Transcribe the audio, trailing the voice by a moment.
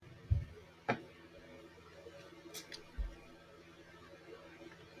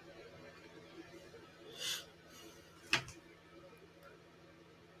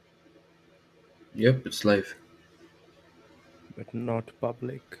Yep, it's live. but not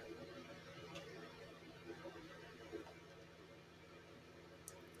public.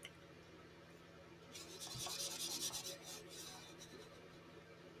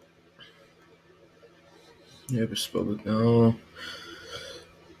 Yep, it's public now.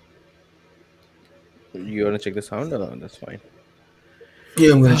 You want to check the sound? No, that's fine.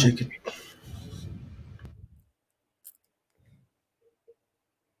 Yeah, I'm gonna check it.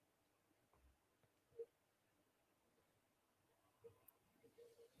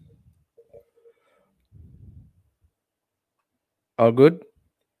 All good?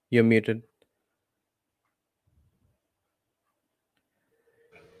 You're muted.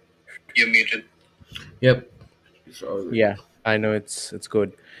 You're muted. Yep, it's all good. Yeah, I know it's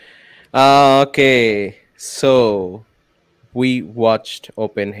good. Okay, so we watched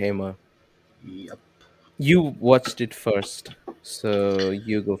Oppenheimer. Yep. You watched it first, so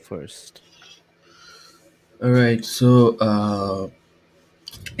you go first. All right. So,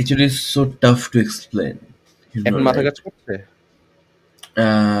 actually, it's so tough to explain. এখন মাথা Right? কাজ করছে?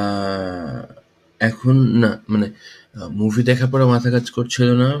 আহ, এখন না মানে movie দেখার পরে মাথা কাজ করছিল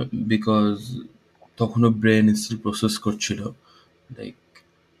না বিকজ তখনও ব্রেন স্টিল প্রসেস করছিল লাইক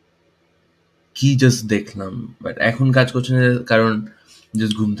কি জাস্ট দেখলাম বাট এখন কাজ করছে না কারণ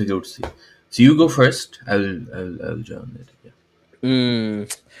জাস্ট ঘুম থেকে উঠছি so you go first I will join ইট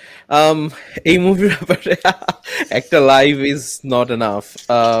হুম, এই মুভির ব্যাপারে একটা live is not enough.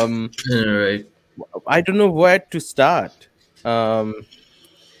 Right I don't know where to start.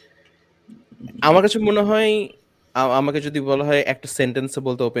 আমার কাছে মনে হয় আমাকে যদি বলা হয় একটা সেন্টেন্সে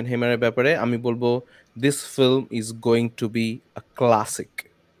বলতে ওপেন হেমারের ব্যাপারে আমি বলবো this film is going to be a classic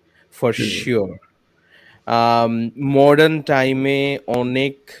for sure. Modern টাইমে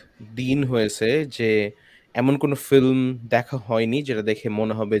অনেক দিন হয়েছে যে এমন কোনো ফিল্ম দেখা হয়নি যেটা দেখে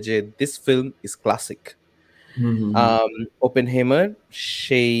মনে হবে যে this film is classic. Open হেমার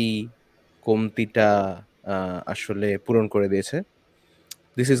সেই কমতিটা আসলে পূরণ করে দিয়েছে.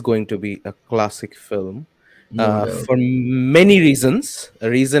 This is going to be a classic film no doubt for many reasons.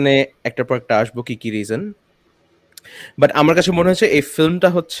 রিজনে একটা পর একটা আসবো কি কি রিজন, বাট আমার কাছে মনে হচ্ছে এই ফিল্মটা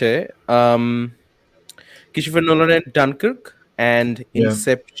হচ্ছে Christopher নোলানের Dunkirk and yeah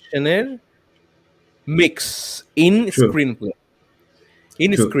ইনসেপশনের mix in true screen play. In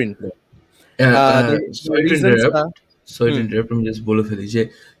true screen play sorry to reasons. Interrupt sorry to hmm, interrupt আমি জাস্ট বলে ফেলি যে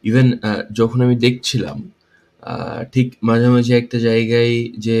ইভেন যখন আমি দেখছিলাম ঠিক মাঝামাঝি একটা জায়গায়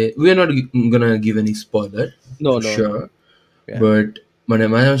যে we are not gonna give any spoiler no for no no, sure but মানে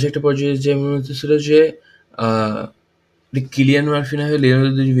মাঝামাঝি একটা পর্যায়ে যে মনে হতেছিল যে কিলিয়ান মার্ফি না হয়ে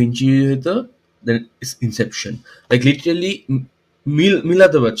লিওনার্দো ডা ভিঞ্চি হইতো দেন ইনসেপশন লাইক লিটারালি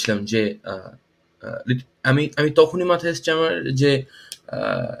মিলাতে পারছিলাম যে আমি আমি তখনই মাথায় এসছে আমার যে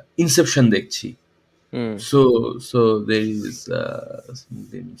ইনসেপশন দেখছি হুম. So so there is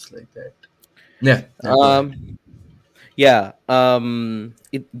things like that yeah go ahead ইয়া,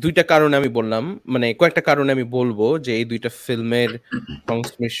 দুইটা কারণে আমি বললাম, মানে কয়েকটা কারণে আমি বলবো যে এই দুইটা ফিল্মের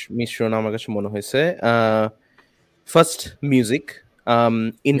মিশ্রণ আমার কাছে মনে হয়েছে. First music. yeah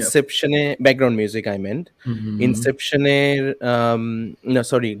ইনসেপশনে background music I meant. mm-hmm. ইনসেপশনের না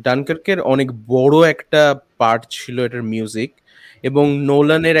সরি ডানকার্কের অনেক বড় একটা পার্ট ছিল এটার মিউজিক, এবং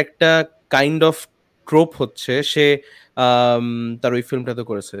নোলানের একটা কাইন্ড অফ ট্রোপ হচ্ছে সে তার ওই ফিল্মটা তো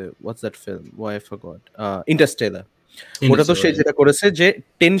করেছে, what's that film, Y I forgot, Interstellar. ওটা তো সে Interstellar, যেটা করেছে যে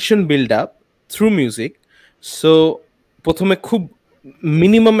tension build up through music. So প্রথমে খুব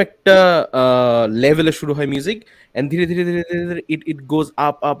মিনিমাম একটা লেভেলে শুরু হয় মিউজিক, এন্ড ধীরে ধীরে ধীরে ধীরে ধীরে ইট ইট গোজ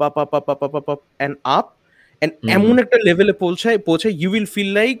up up up up up up up up up end up, and এমন একটা লেভেলে পৌঁছায় you will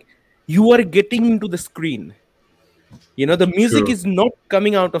feel like you are getting into the screen. You know, the music true is not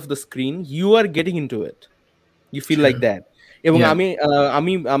coming out of the screen, you are getting into it. You feel like true that. এবং yeah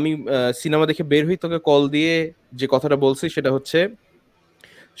আমি cinema দেখে বের হই তোকে call দিয়ে যে কথাটা বলছি সেটা হচ্ছে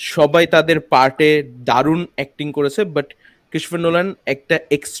সবাই তাদের পার্টে দারুণ অ্যাক্টিং করেছে, বাট ক্রিস্টোফার নোলান একটা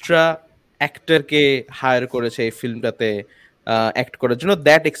এক্সট্রা অ্যাক্টরকে হায়ার করেছে এই ফিল্মটাতে অ্যাক্ট করার জন্য.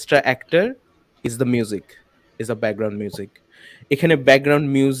 That extra actor is the music, is the background music. এখানে ব্যাকগ্রাউন্ড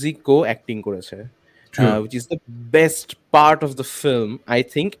মিউজিকও অ্যাক্টিং করেছে, true which is the best part of the film, I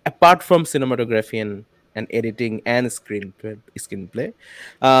think, apart from cinematography and editing and screenplay.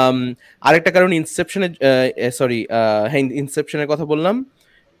 আরেকটা কারণ ইনসেপশনের, sorry হ্যাঁ ইনসেপশনের কথা বললাম.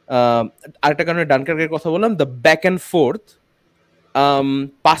 আরেকটা কারণে ডানকার্কের কথা বললাম, দ্য ব্যাক অ্যান্ড ফোর্থ,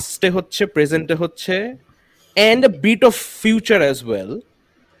 পাস্টে হচ্ছে, প্রেজেন্টে হচ্ছে, and a bit of future as well,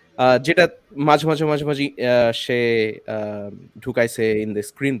 যেটা মাঝে মাঝে সে ঢুকাইছে in the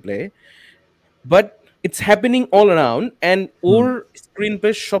screen play. But it's happening all around and or screen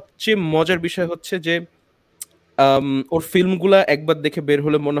play সবচেয়ে মজার বিষয় হচ্ছে যে ওর ফিল্মগুলা একবার দেখে বের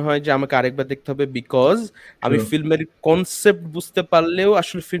হলে মনে হয় যে আমাকে আরেকবার দেখতে হবে, বিকজ আমি True. ফিল্মের কনসেপ্ট বুঝতে পারলেও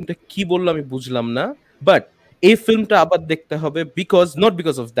আসলে ফিল্মটা কি বললো আমি বুঝলাম না, বাট এই ফিল্মটা আবার দেখতে হবে because not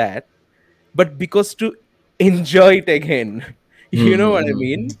because of that, but because to enjoy it again. Hmm, you know hmm, what I hmm,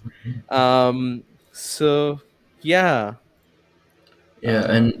 mean? Hmm. um so yeah. Yeah,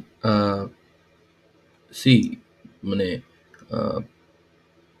 uh and C মানে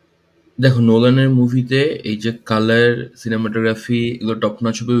দেখো নোলানের মুভিতে এই যে কালার, সিনেমাটোগ্রাফি এগুলো টপ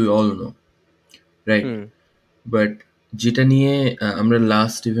নচ হবে, we all know, right? Hmm but যেটা নিয়ে আমরা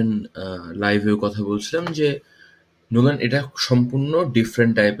লাস্ট ইভেন লাইভেও কথা বলছিলাম যে নোলান এটা সম্পূর্ণ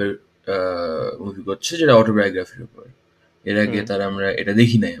ডিফারেন্ট টাইপের মুভি করছে, যেটা অটোবায়োগ্রাফির উপর। এর আগে হুম তার আমরা এটা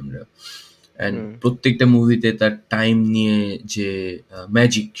দেখি নাই আমরা। অ্যান্ড হুম প্রত্যেকটা মুভিতে তার টাইম নিয়ে যে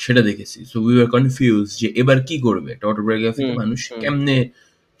ম্যাজিক সেটা দেখেছি। সো উই আর কনফিউজ যে এবার কি করবে, একটা অটোবায়োগ্রাফিতে হুম মানুষ হুম কেমনে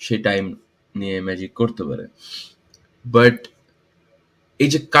সে টাইম নিয়ে ম্যাজিক করতে পারে। বাট এই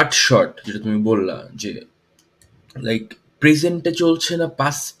যে কাট শট যেটা তুমি বললা যে লাইক প্রেজেন্টে চলছে না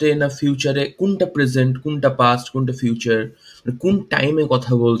পাস্টে না ফিউচারে, কোনটা প্রেজেন্ট কোনটা পাস্ট কোনটা ফিউচার, কোন টাইমে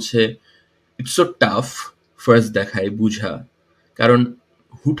কথা বলছে, ইটস সো টাফ ফার্স্ট দেখায় বুঝা। কারণ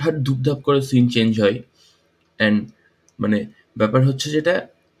হুটহাট ধুপধাপ করে সিন চেঞ্জ হয়। অ্যান্ড মানে ব্যাপার হচ্ছে যেটা,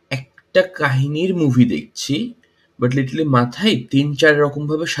 একটা কাহিনীর মুভি দেখছি, বাট লিটারলি মাথায় ৩-৪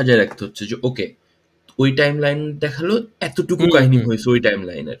 রকমভাবে সাজায় রাখতে হচ্ছে যে ওকে ওই টাইম লাইন দেখালো, এতটুকু হুম কাহিনী হুম হয়েছে ওই টাইম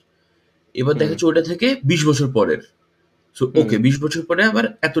লাইনের, এবার হুম দেখাচ্ছে ওইটা থেকে ২০ বছর পরের। সো হুম ওকে ২০ বছর পরে আবার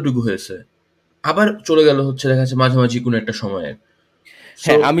এতটুকু হয়েছে, আবার চলে গেল হচ্ছে দেখা যাচ্ছে মাঝামাঝি কোনো একটা সময়ের। সো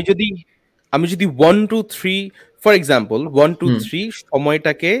হ্যাঁ, আমি যদি 1 2 3, ফর এক্সাম্পল 1 2 3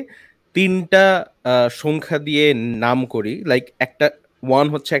 সময়টাকে তিনটা সংখ্যা দিয়ে নাম করি, লাইক একটা, ওয়ান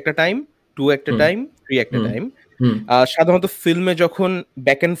হচ্ছে একটা টাইম, টু একটা হুম, টাইম, থ্রি একটা হুম, টাইম। হুম, সাধারণত ফিল্মে যখন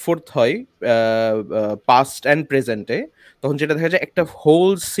ব্যাক অ্যান্ড ফোর্থ হয় পাস্ট অ্যান্ড প্রেজেন্টে, তখন যেটা দেখা যায় একটা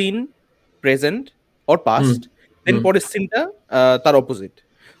whole scene present or hmm, past, then hmm, পরের সিনটা তার অপোজিট।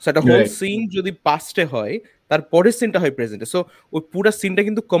 সো একটা হোল রাইট, সিন যদি পাস্টে হয়, তার পরের সিনটা হয় প্রেজেন্টে। সো ওই পুরা সিনটা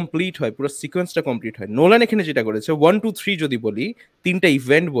কিন্তু কমপ্লিট হয়, পুরো সিকোয়েন্সটা কমপ্লিট হয়। নোলান এখানে যেটা করেছে, 1 2 3 যদি বলি, তিনটা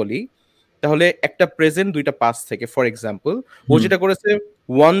ইভেন্ট বলি, তাহলে একটা প্রেজেন্ট দুইটা পাস্ট থেকে, ফর এক্সাম্পল ও হুম, যেটা করেছে,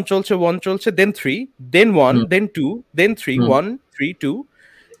 ওয়ান চলছে দেন থ্রি, দেন ওয়ান হুম, দেন টু, দেন থ্রি, হুম, 1 3 2,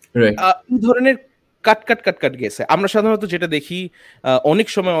 রাইট, এই ধরনের কাট গেছে। আমরা সাধারণত যেটা দেখি, অনেক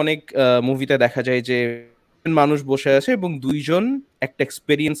সময় অনেক মুভিতে দেখা যায় যে মানুষ বসে আছে এবং দুইজন একটা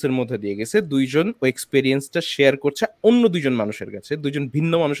এক্সপেরিয়েন্স এর মধ্যে দিয়ে গেছে, দুইজন ওই এক্সপেরিয়েন্সটা শেয়ার করছে অন্য দুইজন মানুষের কাছে, দুইজন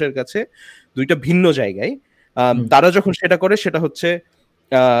ভিন্ন মানুষের কাছে, দুইটা ভিন্ন জায়গায়। হুম, তারা যখন সেটা করে সেটা হচ্ছে,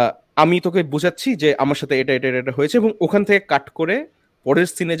 আহ, আমি তোকে বুঝাচ্ছি যে আমার সাথে এটা হয়েছে, এবং ওখান থেকে কাট করে পরের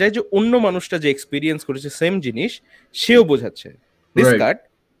সিনে যায় যে অন্য মানুষটা যে এক্সপিরিয়েন্স করেছে সেম জিনিস, সেও বোঝাচ্ছে দিস রাইট, কাট।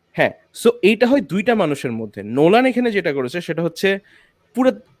 হ্যাঁ, সো এইটা হয় দুইটা মানুষের মধ্যে। নোলান এখানে যেটা করেছে সেটা হচ্ছে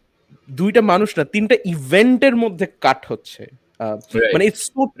পুরো দুইটা মানুষ না, তিনটা ইভেন্টের মধ্যে কাট হচ্ছে। আহ, রাইট, মানে it's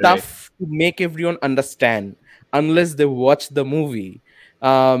so tough right. To make everyone understand unless they watch the movie.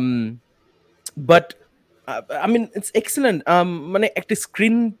 But I mean it's excellent. মানে একটা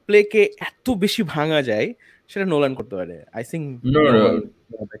স্ক্রিন প্লেকে এত বেশি ভাঙা যায়, সেটা নোলান করতে পারে। I think No, no one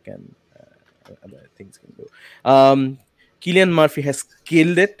no, can, other things can do. Cillian Murphy has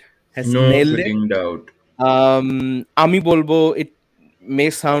killed it, has no nailed it. freaking doubt. আমি বলবো it may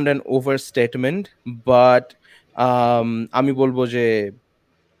sound an overstatement, but আমি বলবো যে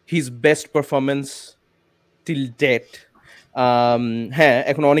his best performance till date. um, হ্যাঁ,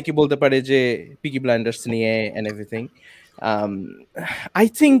 এখন অনেকেই বলতে পারে যে পিকি ব্লাইন্ডার্স নিয়ে and everything. um, I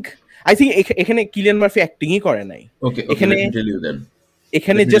think I think এখানে কিলিয়ান মার্ফি অ্যাক্টিংই করে নাই। Okay, okay, এখানে let me tell you then.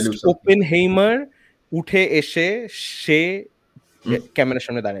 এখানে Let me tell just you something. Open হেইমার উঠে এসে সে হুম, ক্যামেরার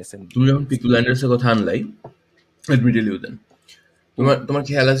সামনে দাঁড়িয়েছেন। তুমি যখন পিকি ব্লাইন্ডার্স এর কথা আনলাই, let me tell you then. হুম তোমার তোমার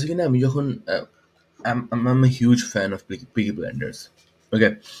খেয়াল আছে কিনা, আমি যখন I'm a huge fan of পিকি Blinders. ওকে,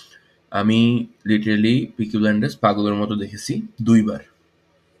 আমি লিটারালি পিকি ব্লাইন্ডার্স পাগলের মতো দেখেছি ২ বার।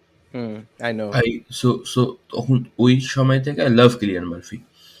 হুম আই নো। আই সো তখন ওই সময় থেকে I love Kylian Murphy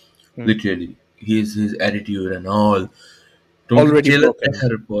hmm literally, his attitude and all. তোমাকে অলরেডি ট্রেলার ব্রোকেন।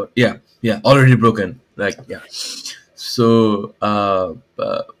 দেখার পর, ইয়া already broken, like yeah. So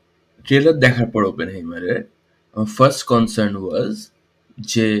trailer দেখার পর ওপেনহেইমারের আমার ফার্স্ট কনসার্ন ওয়াজ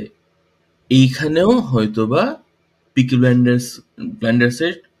যে এইখানেও হয়তোবা পিকি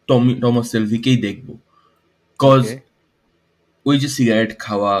ব্লাইন্ডার্সের টমাস সেলভিকেই দেখবো। কজ ওকে। ওই যে সিগারেট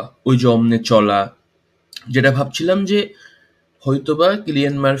খাওয়া, ওই যে অমনে চলা, যেটা ভাবছিলাম যে হয়তোবা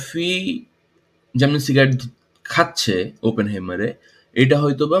কিলিয়ান মার্ফি যেমন সিগারেট খাচ্ছে ওপেনহেইমারে, এটা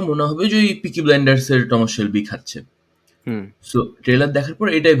হয়তোবা মনে হবে যে ওই পিকি ব্লাইন্ডার্স এর টমাস শেলবি খাচ্ছে। হুম। সো ট্রেলার দেখার পর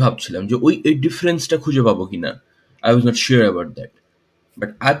এটাই ভাবছিলাম যে ওই এই ডিফারেন্সটা খুঁজে পাবো কিনা। I was not sure about that. But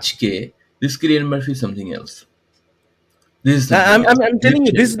আজকে this Kylian Murphy something else, this is something else I'm telling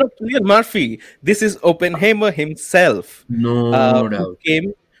you, this literally, is not Cillian Murphy. This is Oppenheimer himself, no uh, who doubt. came,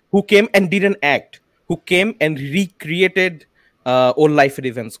 who came and didn't act, who came and recreated ওর লাইফের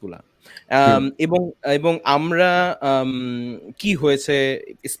events গুলা। True. এবং এবং আমরা কি হয়েছে,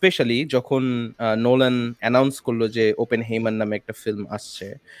 specially যখন Nolan announce করলো যে ওপেন হেইমার নামে একটা ফিল্ম আসছে,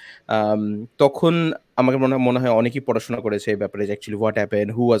 আম, তখন আমাকে মনে হয় অনেকেই পড়াশোনা করেছে এই ব্যাপারে যে actually what happen,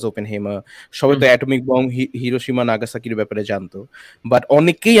 who was open হেইমার। সবাই তো অ্যাটমিক বম, হিরোশিমা নাগাসাকির ব্যাপারে জানতো, বাট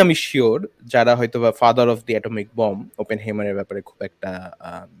অনেকেই আমি শিওর যারা হয়তো বা father of the atomic bomb open হেইমারের ব্যাপারে খুব একটা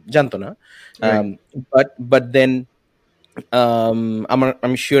জানতো না। রাইট। বাট দেন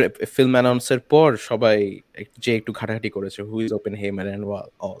আমি শিওর ফিল্ম অ্যানাউন্সের পর সবাই যে একটু ঘাটাঘাটি করেছে who is open হেইমার and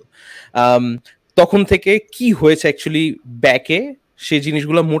all. তখন থেকে কি হয়েছে অ্যাকচুয়ালি ব্যাকে, সেই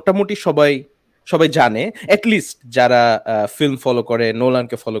জিনিসগুলো মোটামুটি সবাই সবাই জানে, লিস্ট যারা ফিল্ম ফলো করে,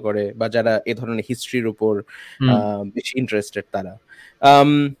 নোলানকে ফলো করে, বা যারা এ ধরনের হিস্ট্রির উপর হুম। বেশি ইন্টারেস্টেড তারা।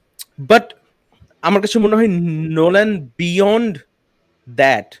 বাট আমার কাছে মনে হয় নোলান বিয়ন্ড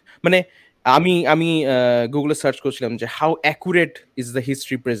দ্যাট, মানে আমি আমি গুগলে সার্চ করছিলাম যে how accurate is the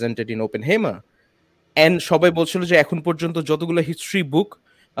history presented in open Hema, and সবাই বলছিল যে এখন পর্যন্ত যতগুলো হিস্ট্রি বুক,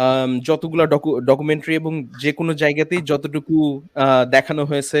 যতগুলো ডকুমেন্টারি এবং যে কোনো জায়গাতেই যতটুকু দেখানো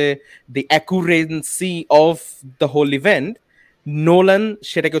হয়েছে দি অ্যাকুরেন্সি of the whole event, Nolan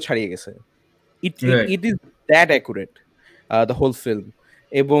সেটাকেও ছাড়িয়ে গেছে। ইট right. It is that accurate, the whole film.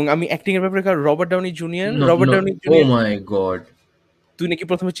 এবং আমি অ্যাক্টিং এর ব্যাপারে, নো রবার্ট নো। ডাউনি ও জুনিয়র, মাই গড। তুই নাকি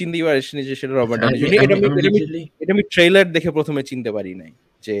প্রথমে চিনতেই পারিসনি যে সেটা রবার্ট ডাউনি আমি জুনিয়র? আমি আমি লিটারালি, এটা আমি ট্রেলার দেখে প্রথমে চিনতে পারি নাই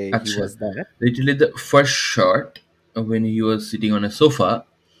যে হি আচ্ছা, was that. literally the first shot when he was sitting on a sofa,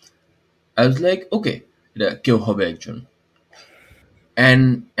 I was like, okay, এটা কেউ হবে একজন।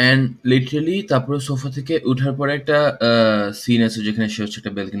 অ্যান্ড লিটারালি তারপরে সোফা থেকে উঠার পরে একটা সিন আছে যেখানে সে হচ্ছে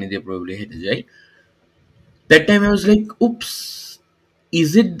একটা ব্যালকনি দিয়ে প্রবাবলি হেঁটে যায়। That time I was like, ups, is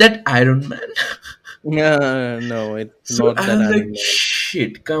it that iron man? No, it's so not I that was like, Iron Man.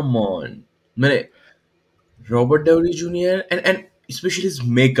 Sheet, come on. মানে Robert Downey junior and specially his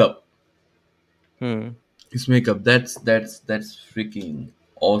makeup, hmm. that's freaking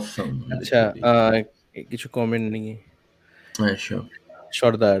awesome, আচ্ছা, literally. আহ, কিছু comment নিয়ে হ্যাঁ, sure.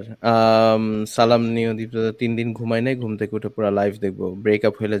 সর্দার, সালাম নিও দীপ্ত, 3 দিন ঘুমাই নাই, ঘুম থেকে উঠে পুরো লাইভ দেখবো,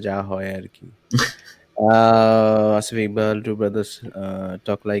 ব্রেকআপ হইলে যা হয় আর কি। Asif Iqbal, two brothers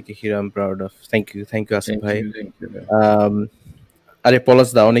talk like a hero, I am proud of. Thank you Asif Thank ভাই। you, thank you. আম, আরে পলাশ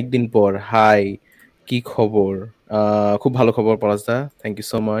দা, অনেকদিন পর, হাই, কি খবর? খুব ভালো খবর Palash da, thank you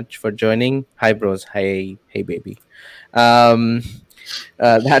so much for joining. Hi bros, high, hey baby.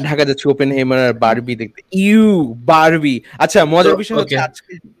 Dhaka যাচ্ছি ওপেন হেমার আর বারবি দেখতে। You, Barbie! আচ্ছা, মজার বিষয় হচ্ছে Okay,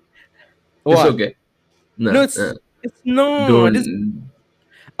 আজকে it's what? okay. No, No, it's not, it's don't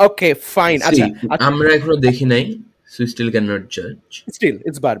okay, fine. see. আচ্ছা আচ্ছা, আমরা এখনো দেখি নাই, so still cannot judge. Still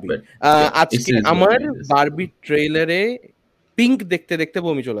it's Barbie. But yeah, it's আজকে still আমার Barbie. This is Barbie ট্রেলারে pink দেখতে দেখতে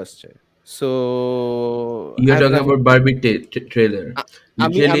বমি চলে আসছে। So I you're have talking nothing. about Barbie trailer. আ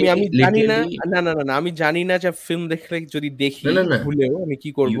আমি আমি Literally, আমি জানি না, literally. আমি জানি না যে ফিল্ম দেখলে যদি দেখি No, no, no. ভুলেও আমি কি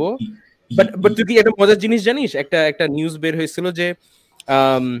করব। You, but you, but you, তুই কি একটা মজার জিনিস জানিস? একটা নিউজ বের হয়েছিল যে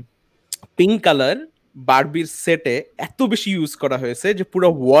আম পিঙ্ক কালার বারবির সেটে এত বেশি ইউজ করা হয়েছে যে পুরো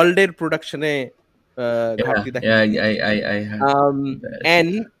ওয়ার্ল্ডের প্রোডাকশনে yeah, ঘাটতি দেখা yeah. দিয়েছে। I heard um that.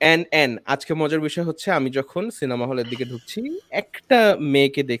 N আজকে মজার বিষয় হচ্ছে আমি যখন সিনেমা হলের দিকে ঢুকছি, একটা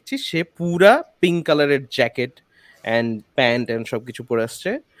মেয়েকে দেখছি সে পুরা পিঙ্ক কালারের জ্যাকেট এন্ড প্যান্ট এন্ড সবকিছু পরে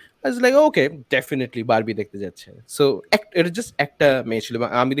আসছে। I was like okay, definitely Barbie দেখতে যাচ্ছে। সো এটা জাস্ট একটা মেয়ে ছিল,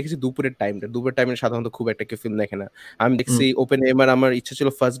 আমি দেখেছি দুপুরের টাইমে সাধারণত খুব একটা কেউ ফিল্ম দেখে না। আমি দেখছি Mm, ওপেন এমার, আমার ইচ্ছা ছিল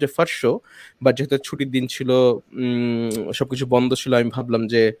first day first show, but যেহেতু ছুটির দিন ছিল, সবকিছু বন্ধ ছিল, আমি ভাবলাম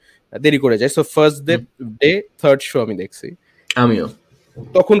যে দেরি করে যায়। So first mm. Day third show আমি দেখছি। আমিও।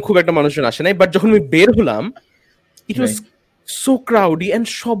 তখন খুব একটা মানুষজন আসে নাই, বাট যখন আমি বের হলাম, ইট ওয়াজ Right. সো ক্রাউডি এন্ড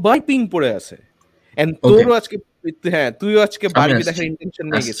সবাই পিং পরে আছে। And Okay. তোরও আজকে, হ্যাঁ, তুইও আজকে আমি বারবি আসছি, দেখার ইন্টেনশন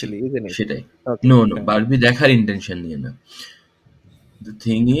নিয়ে আসছি। গেছিলি, ইজন্ট ইট? সেটাই। ওকে, নো, নো, হ্যাঁ। বারবি দেখার ইন্টেনশন নিয়ে না। দ্য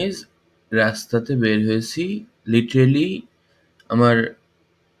থিং ইজ, রাস্তাতে বের হয়েছি লিটারেলি, আমার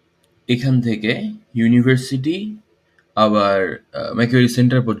এখান থেকে ইউনিভার্সিটি আবার ম্যাকুয়ারি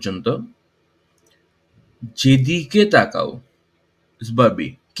সেন্টার পর্যন্ত যেদিকে তাকাও বারবি।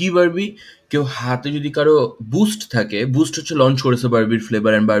 কি বারবি? কেউ হাতে যদি কারো বুস্ট থাকে, বুস্ট হচ্ছে লঞ্চ করেছে বারবির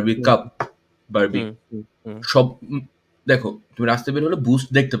flavour and বারবির hmm, cup, Barbie hmm, hmm, হুম, সব দেখো, তুমি রাস্তায় বের হলে বুস্ট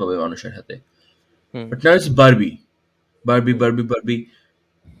দেখতে পাবে মানুষের হাতে, হুম, but now it's Barbie. Barbie, hmm, Barbie, Barbie.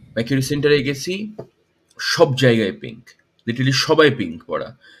 ম্যাকুরি সেন্টারে গেছি, সব জায়গায় পিঙ্ক। লিটারালি সবাই পিঙ্ক পরা।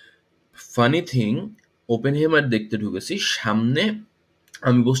 ফানি থিং, ওপেনহেইমার দেখতে ঢুকেছি। সামনে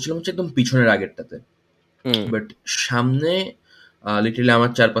আমি বসছিলাম হচ্ছে একদম পিছনের আগেরটাতে। হুম, বাট সামনে লিটারালি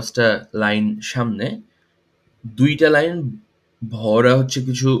আমার ৪-৫টা লাইন সামনে ২টা লাইন ভরা হচ্ছে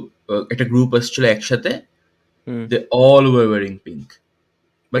কিছু একটা গ্রুপ আসছিল একসাথে। Hmm, they all wear wearing pink.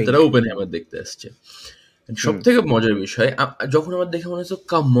 But তারা পিঙ্ক। ওপেনহেইমার দেখতে আসছে। হুম। সবথেকে মজার বিষয় যখন আমার দেখে মনে হচ্ছে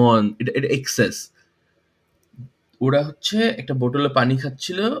কাম অন, এটা এক্সেস। ওরা হচ্ছে একটা বোতলে পানি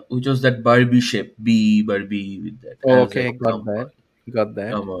খাচ্ছিল, which was that Barbie shape, Barbie with that. I was okay, like, got come that, on, got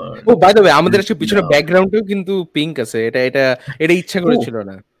that. come on, oh by the way, আমাদের let একটা me পিছনে down. ব্যাকগ্রাউন্ডেও কিন্তু পিঙ্ক আছে। এটা এটা ইচ্ছা করে Oh, ছিল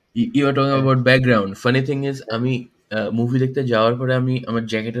না। you are talking হ্যাঁ। about background. Funny thing is, আমি মুভি দেখতে যাওয়ার পরে আমি আমার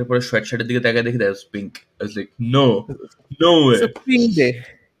জ্যাকেটের পরে সোয়েট শার্টের দিকে তাকায় দেখি that was pink. I was like, no, no It's way. a pink day.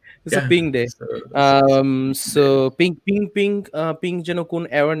 It's a Yeah. pink day. So, So pink যেন কোন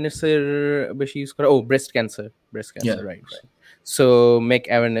অ্যাওয়ারনেস এর বেশি ইউজ করা? Oh breast cancer, breast yeah. Cancer, right, right. So make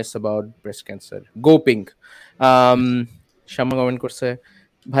awareness about breast cancer, go pink. um Shama comment করছে,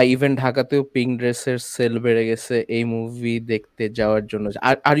 ভাই even ঢাকাতেও pink ড্রেসের sale বেড়ে গেছে এই মুভি দেখতে যাওয়ার জন্য।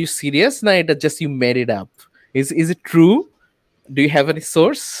 আর ইউ সিরিয়াস, না এটা just you made it up? Is it true? Do you have any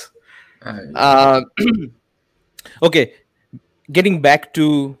source? Okay, getting back to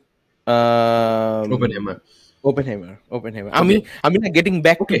um Oppenheimer. Oppenheimer, আমি Okay. আমি না getting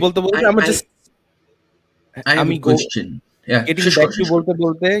back to Okay. বলতে বলতে আমার I জাস্ট I have আমি a question. Yeah. getting শেষ back করো, to শেষ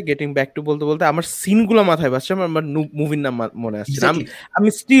করো। বলতে বলতে আমার সিনগুলো মাথায় ভাসছে, আমার মুভির নাম মনে আসছে না। Exactly. আমি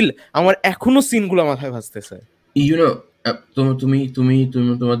স্টিল, আমার এখনো সিনগুলো মাথায় ভাসতেছে। ইউ নো, তুমি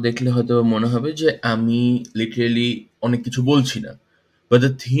তোমার দেখলে হয়তো মনে হবে যে আমি লিটারেলি অনেক কিছু বলছি না। বাট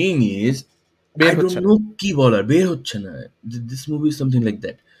দ্য থিং ইজ, বের আই ডোন্ট হচ্ছে না, নো কি বলার, বের হচ্ছে না। This movie is something like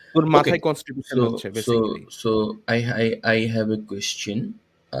that. তোর ওকে, মাথায় কনস্টিটিউশন সো হচ্ছে so basically. So I have a question.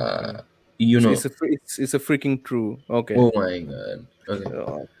 You know, It's a freaking true. Okay. Oh my God. Okay,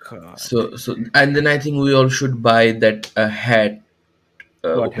 Oh god, so and then I think we all should buy that hat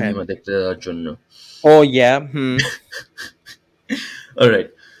what open had? হেমা দেখতে যাওয়ার জন্য। Oh yeah, hmm. Alright,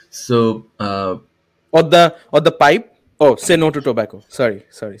 so Or the pipe. Oh, say no to tobacco. Sorry,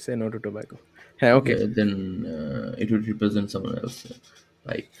 say no to tobacco. Yeah, okay. okay, then it would represent someone else.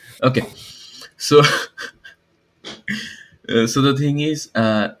 Right. Okay. So, so the thing is,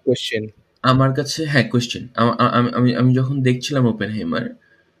 Question. আমার কাছে হ্যাঁ question, আমি আমি আমি যখন দেখছিলাম open হেমার,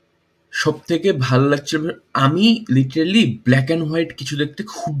 সব থেকে ভালো লাগছিল, আমি লিটারেলি ব্ল্যাক অ্যান্ড হোয়াইট কিছু দেখতে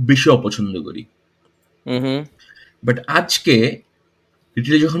খুব বেশি অপছন্দ করি। Mm-hmm. বাট আজকে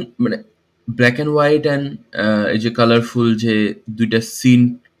লিটারেলি যখন মানে ব্ল্যাক অ্যান্ড হোয়াইট অ্যান্ড এই যে কালারফুল যে দুইটা সিন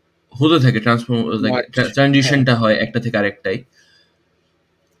হতে থাকে, ট্রান্সফর্ম হতে থাকে, March. Huh. ট্রানজিশনটা হয় একটা থেকে আরেকটাই,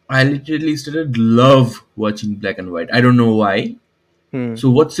 I literally started love watching black and white. I don't know why. Hmm. So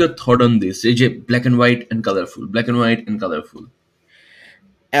what's your thought on this? এই যে black and white and colorful, black and white and colorful.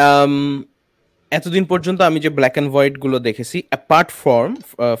 Um, এতদিন পর্যন্ত আমি যে black and white গুলো দেখেছি, apart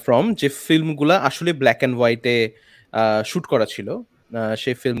from যে ফিল্মগুলা আসলে ব্ল্যাক অ্যান্ড হোয়াইটে শুট করা ছিল,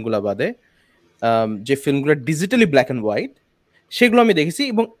 সেই ফিল্মগুলা বাদে যে ফিল্মগুলো ডিজিটালি ব্ল্যাক অ্যান্ড হোয়াইট, সেগুলো আমি দেখেছি।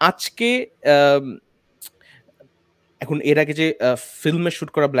 এবং আজকে আম, এখন এর আগে যে ফিল্মে শুট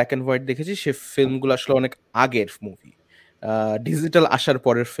করা ব্ল্যাক অ্যান্ড হোয়াইট দেখেছি, সে ফিল্মগুলো আসলে অনেক আগের মুভি, ডিজিটাল আসার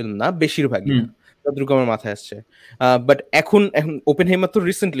পরের ফিল্ম না, বেশিরভাগই হুম, না, যতটুকু আমার মাথায় আসছে। বাট এখন এখন ওপেন হেইমার তো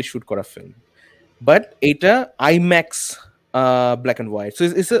রিসেন্টলি শুট করা ফিল্ম, বাট এইটা IMAX black and white. So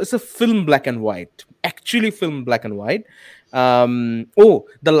it's a film black and white, actually film black and white. O,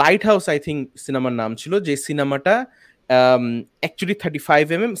 the light house I think সিনেমার নাম ছিল, যে সিনেমাটা অ্যাকচুয়ালি 35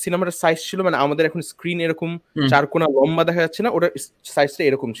 mm সিনেমাটার সাইজ ছিল, মানে আমাদের এখন স্ক্রিন এরকম হুম, চার কোণা লম্বা দেখা যাচ্ছে না, ওটার সাইজটা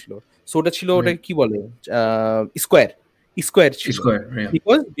এরকম ছিল। সো ওটা ছিল, হুম। ওটাকে কি বলে, স্কোয়ার, স্কোয়ার ছিল। Square, yeah.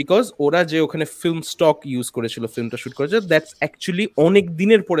 বিকজ ওরা যে ওখানে ফিল্ম স্টক ইউজ করেছিল ফিল্মটা শুট করেছে, দ্যাটস অ্যাকচুয়ালি অনেক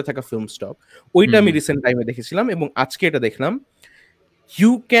দিনের পরে থাকা ফিল্ম স্টক। ওইটা হুম, আমি হুম, রিসেন্ট টাইমে দেখেছিলাম, এবং আজকে এটা দেখলাম।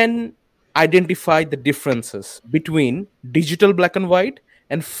 You can identify the differences between digital black and white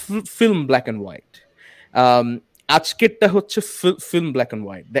and film black and white. আজকেরটা হচ্ছে film black and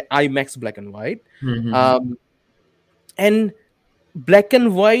white, the IMAX black and white. Hmm, hmm, hmm, and black and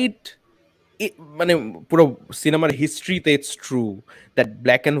white, মানে পুরো সিনেমার হিস্ট্রিতে it's true that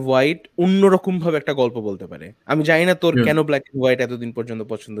black and white অন্যরকম ভাবে একটা গল্প বলতে পারে। আমি জানি না তোর হুম। কেন ব্ল্যাক অ্যান্ড হোয়াইট এতদিন পর্যন্ত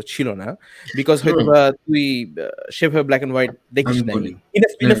পছন্দ ছিল না, বিকজ No, হয়তো বা তুই সেভাবে ব্ল্যাক অ্যান্ড হোয়াইট দেখিস আমি নাই বলি। ইন না,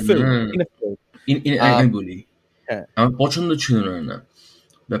 ইন না, ফিল্ম, না, না, ইন ফিল্ম। আমি বলি। হ্যাঁ। আমার পছন্দ ছিল না, না।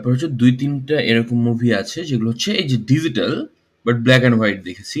 ব্যাপার হচ্ছে ২-৩টা এরকম মুভি আছে যেগুলো হচ্ছে এই যে digital but black and white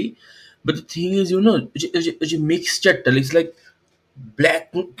দেখেছি। But the thing is, you know, ওই যে মিক্সচারটা ইটস লাইক ব্ল্যাক,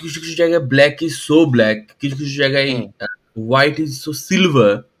 কিছু কিছু জায়গায় ব্ল্যাক ইজ সো ব্ল্যাক, কিছু কিছু জায়গায় হুম, white is so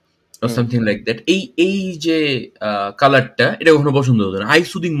silver or hmm, something like that. এই যে কালারটা, এটা কখনো পছন্দ হতো না, আই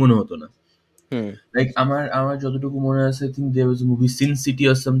সুদিং মনে হতো না। হুম। লাইক আমার আমার যতটুকু মনে আছে, I think there was movie scene city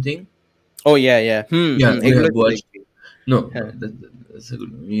or something. O yeah, yeah. Hmm, Yeah, hmm. we এগুলো have তো watched. দেখছি। No, হ্যাঁ। that's a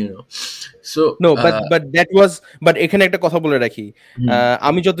good movie, you know. So, no, but that was, but এখানে একটা কথা বলে রাখি। hmm,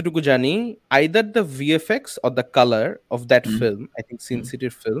 আমি যতটুকু জানি, either the VFX or the colour of that hmm, film, I think scene hmm.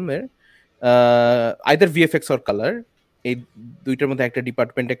 সিটির ফিল্মের, আইদার ভিএফএক্স অর কালার, এই দুইটার মধ্যে একটা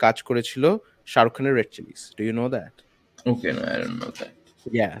ডিপার্টমেন্টে কাজ করেছিল শাহরুখ খানের Red Chillies. Do you know that? Okay, no, I don't know that.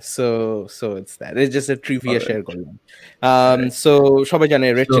 Yeah, so it's that. It's just a All trivia right, share করলাম। all right. So সবাই জানে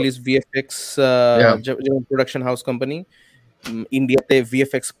Red So, Chillies VFX, yeah. যেমন production house company, ইন্ডিয়াতে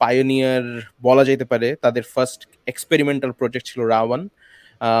VFX pioneer বলা যেতে পারে। তাদের first experimental project ছিল রাওয়ান।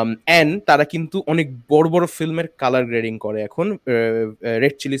 অ্যান্ড তারা কিন্তু অনেক বড় বড় ফিল্মের কালার গ্রেডিং করে এখন।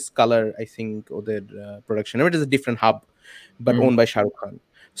 Red Chillies colour I think ওদের production, it is different hub, but own Hmm, by Shahrukh Khan.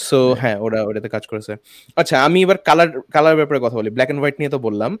 So right. হ্যাঁ, ওটাতে কাজ করেছে। আচ্ছা, আমি এবার কালার কালার ব্যাপারে কথা বলি। ব্ল্যাক অ্যান্ড হোয়াইট নিয়ে তো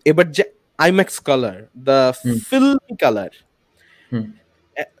বললাম, এবার যে আইম্যাক্স কালার, দ্য Hmm, ফিল্মি কালার, hmm,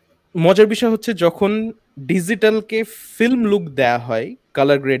 মজার বিষয় হচ্ছে যখন ডিজিটালকে ফিল্ম লুক দেয়া হয়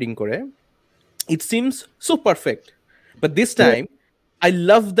কালার গ্রেডিং করে, it seems so perfect, but this right. time I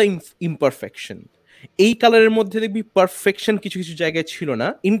love the imperfection. এই কালারের মধ্যে দেখবি পারফেকশন কিছু কিছু জায়গায় ছিল না,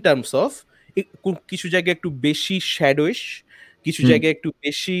 ইন টার্মস অফ কিছু জায়গায় একটু বেশি শ্যাডোইশ, কিছু Hmm, জায়গায় একটু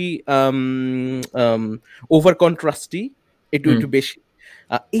বেশি ওভার কন্ট্রাস্টি, একটু hmm, একটু বেশি।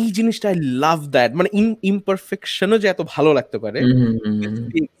 এই জিনিসটা আই লাভ দ্যাট, মানে ইমপারফেকশনও যে এত ভালো লাগতে পারে। hmm, hmm, hmm, this hmm.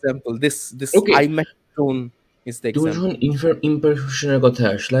 The example, this Okay, IMAX tone is the তুমি যখন এক্সাম্পল। ইমপারফেকশনের কথা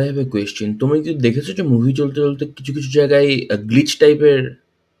আসলে, আই হ্যাভ এ কোয়েশ্চেন। তুমি কি দেখেছো যে মুভি চলতে চলতে কিছু কিছু জায়গায় গ্লিচ টাইপের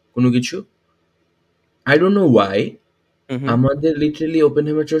কোনো কিছু? I don't know why. Hmm, hmm. আমাদের লিটারালি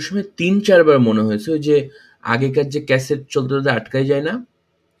ওপেনহেইমার চলার সময় ৩-৪ বার মনে হয়েছে ওই যে আগেকার যে ক্যাসেট চলতে চলতে আটকায় যায় না?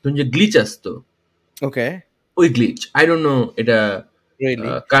 তখন যে গ্লিচ আসতো, ওকে। ওই গ্লিচ। আই ডোন্ট নো এটা Really?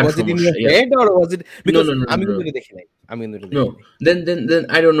 কার Was it in your সমস্যা? Yeah. head or was it, no, because no, no, আমি নো, কিন্তু নো। এটা দেখি নাই। আমি কিন্তু এটা নো। দেখি নাই। দেন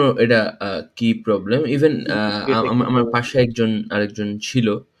আই ডোন্ট নো এটা কি প্রবলেম? ইভেন এটা একটু আমার বলুন। পাশে আরেকজন ছিল,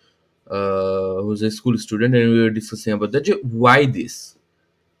 who was a school student, and we were discussing about that, যে why this?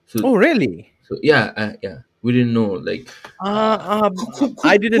 So Oh, really? so yeah, we didn't know like I খুব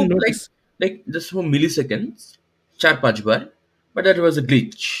didn't like notice. just for milliseconds ৪-৫ bar, but that was a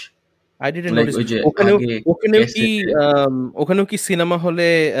glitch. I didn't like notice. ওই যে ওখানেও আগে ওখানেও কি ক্যাসেটে। ওখানেও কি সিনেমা হলে,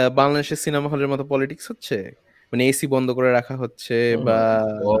 বাংলাদেশের সিনেমা হলের মতো পলিটিক্স হচ্ছে? মানে এসি বন্ধ করে রাখা হচ্ছে, Oh বা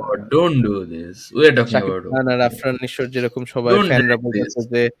my God, don't do this. We are talking Shakib about Khan R Oppenheimer. Afran নিশোর যেরকম সবাই Don't ফ্যানরা drag বলতেছে this.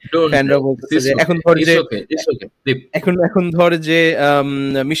 যে, Don't ফ্যানরা drag this. বলতেছে যে It's এখন okay. ধর It's যে, okay. It's okay. Deep. এখন ধর যে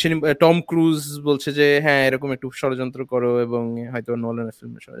মিশন টম ক্রুজ বলছে যে হ্যাঁ এরকম একটু ষড়যন্ত্র করো এবং হয়তো নোলানের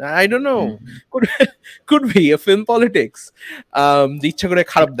ফিল্মের ষড়যন্ত্র, I don't no, Mm. Could could B A film politics, যে ইচ্ছা করে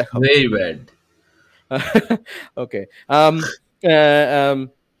খারাপ It's দেখাবো। very bad. Okay, um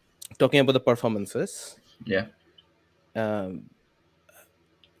talking about the performances, Yeah. um,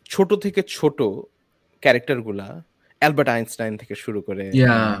 ছোট থেকে ছোট ক্যারেক্টার গুলা, অ্যালবার্ট আইনস্টাইন থেকে শুরু করে,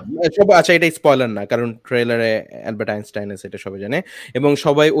 Yeah. সব, আচ্ছা এটা স্পয়লার না কারণ ট্রেলারে অ্যালবার্ট আইনস্টাইন আছে, এটা সবাই জানে। এবং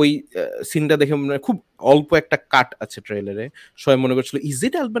সবাই ওই সিনটা দেখে মনে হয় খুব অল্প একটা কাট আছে ট্রেলারে, সবাই মনে করছিল is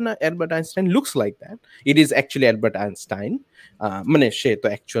it Albert Einstein, looks like that, it is actually Albert Einstein. মানে সে তো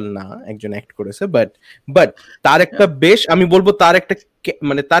অ্যাকচুয়াল না, একজন অ্যাক্ট করেছে, বাট তার একটা Yeah. বেশ, আমি বলবো তার একটা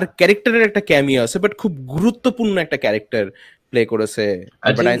মানে তার ক্যারেক্টারের একটা ক্যামিও আছে, বাট খুব গুরুত্বপূর্ণ একটা ক্যারেক্টার প্লে করেছে I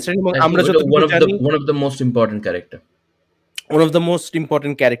অ্যালবার্ট think আইনস্টাইন। এবং I think আমরা ওটা যতটুকু জানি one of the most important character. One of the most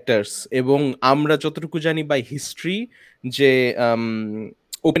important characters. এবং আমরা যতটুকু জানি বাই হিস্ট্রি যে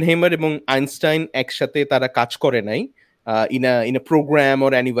ওপেনহেইমার এবং আইনস্টাইন একসাথে তারা কাজ করে নাই in a programme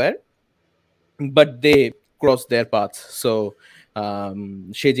or anywhere, but they cross there path. So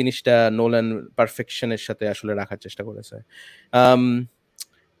সেই জিনিসটা নোলান পারফেকশনের সাথে আসলে রাখার চেষ্টা করেছে।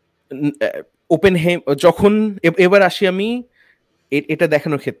 ওপেনহেম যখন এবার আসি আমি এটা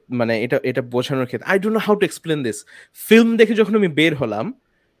দেখানোর ক্ষেত্রে, মানে এটা বোঝানোর ক্ষেত্রে, I don't know how to explain this. Film দেখে যখন আমি বের হলাম,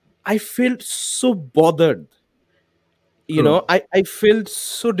 I felt so bothered. You True. know, I felt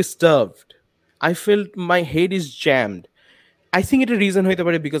so disturbed. I felt my head is jammed. I think এটা রিজন হইতে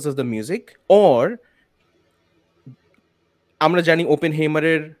পারে because of the music, or আমরা জানি ওপেন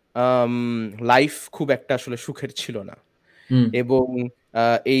হেইমারের লাইফ খুব একটা আসলে সুখের ছিল না। Hmm. এবং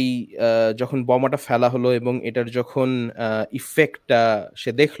এই যখন বোমাটা ফেলা হলো এবং এটার যখন ইফেক্টটা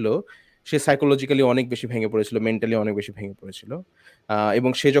সে দেখলো, সে সাইকোলজিক্যালি অনেক বেশি ভেঙে পড়েছিল, মেন্টালি অনেক বেশি ভেঙে পড়েছিল।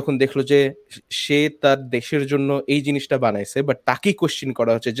 এবং সে যখন দেখলো যে সে তার দেশের জন্য এই জিনিসটা বানাইছে, বাট তাকেই কোয়েশ্চেন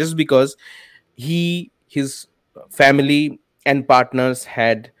করা হচ্ছে just because he his family and partners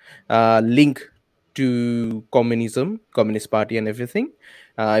had link to communism, communist party and everything.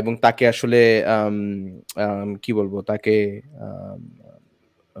 এবং তাকে আসলে কি বলবো তাকে আম,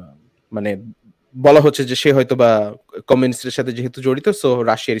 আম, মানে বলা হচ্ছে যে সে হয়তো বা কমিউনিস্টের সাথে যেহেতু জড়িত, সো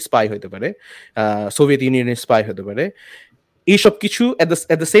রাশিয়ার স্পাই হতে পারে, সোভিয়েত ইউনিয়নের স্পাই হতে পারে। এইসব কিছু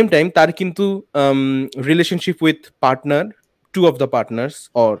এট দ্য সেম টাইম তার কিন্তু relationship with partner, two of the partners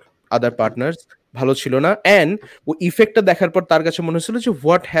or other partners ভালো ছিল না। অ্যান্ড ও ইফেক্টটা দেখার পর তার কাছে মনে হচ্ছিল যে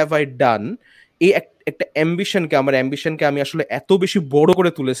হোয়াট হ্যাভ আই ডান। এই একটা অ্যাম্বিশনকে, আমার অ্যাম্বিশনকে আমি আসলে এত বেশি বড়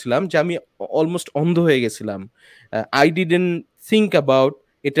করে তুলেছিলাম যে আমি অলমোস্ট অন্ধ হয়ে গেছিলাম। আই ডিডেন্ট থিঙ্ক অ্যাবাউট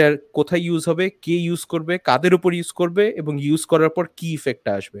এটার কোথায় ইউজ হবে, কে ইউজ করবে, কাদের উপর ইউজ করবে, এবং ইউজ করার পর কি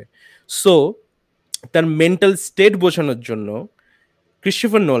ইফেক্টটা আসবে। সো তার মেন্টাল স্টেট বোঝানোর জন্য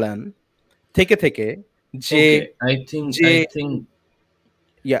ক্রিস্টোফার নোলান থেকে থেকে যে ওকে, যে আই থিঙ্ক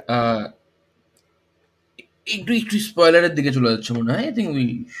ইয়া একটু একটু স্পয়লারের দিকে চলে যাচ্ছে মনে হয়। I think we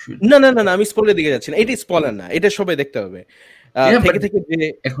should. না না না না, আমি স্পয়লার দিকে যাচ্ছি না, এটা স্পয়লার না, এটা সবাই দেখতে হবে। ইয়া থেকে বাট থেকে যে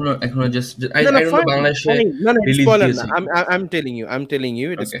এখনো জাস্ট আই না না আই ডোন্ট নো ফাইন বাংলাদেশে ফাইন, না না এটা রিলিজ স্পয়লার না, দিয়েছে কিনা। আই এম টেলিং ইউ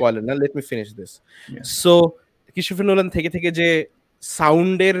এটা ওকে, স্পয়লার না, let me finish this. Yeah, so Christopher Nolan থেকে থেকে যে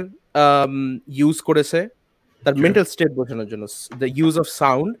সাউন্ডের ইউজ করেছে তার শিওর। মেন্টাল স্টেট বোঝানোর জন্য, the use of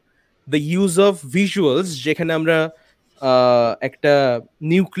sound, the use of visuals, যেখানে আমরা একটা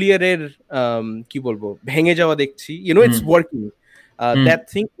নিউক্লিয়ারের কি বলবো ভেঙে যাওয়া দেখছি, হুম, it's working, hmm, that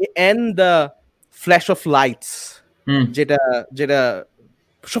thing, and the flash of lights, হুম, যেটা যেটা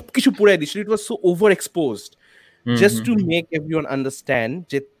সবকিছু পুরাই দিছিল, ইট was so over exposed hmm, just hmm, two hmm. Make everyone understand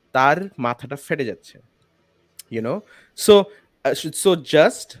যে তার মাথাটা ফেটে যাচ্ছে, ইউনো। সো সো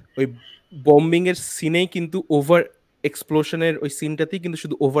জাস্ট ওই বম্বিং এর সিনেই কিন্তু ওভার এক্সপ্লোশনের ওই সিনটাতেই কিন্তু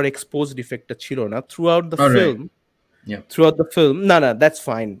শুধু ওভার এক্সপোজড ইফেক্টটা ছিল না, through out the alright, film, ইয়া। না না that's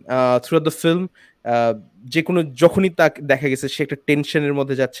fine, through out the film যে কোনো যখনই তাকে দেখা গেছে সে একটা টেনশনের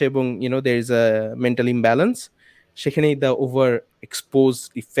মধ্যে যাচ্ছে এবং there is a mental imbalance, সেখানেই দ্য ওভার এক্সপোজ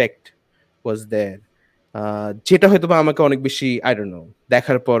ইফেক্ট ওয়াজ দেয়ার, যেটা হয়তো বা আমাকে অনেক বেশি আই ডোন্ট নো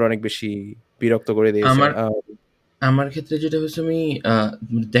দেখার পর অনেক বেশি বিরক্ত করে দিয়েছে। আমার আমার ক্ষেত্রে যেটা হয়েছে, আমি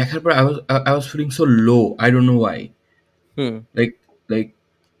দেখার পর I was feeling so low, I don't know why. Hmm, like like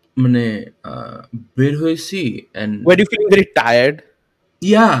মানে বের হয়েছি and were you feeling very tired?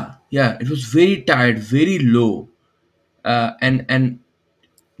 yeah, it was very tired, very low, and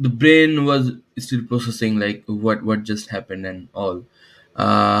the brain was still processing like what just happened and all.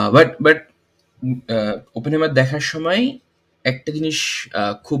 But Oppenheimer দেখার সময় একটা জিনিস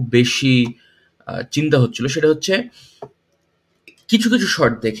খুব বেশি চিন্তা হচ্ছিল, সেটা হচ্ছে কিছু কিছু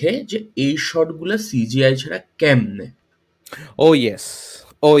শট দেখে যে এই শটগুলো সিজিআই ছাড়া কেমনে। Oh yes.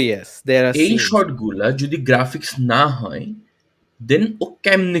 Oh yes. There are এই scenes. শটগুলা যদি গ্রাফিক্স না হয় দেন ও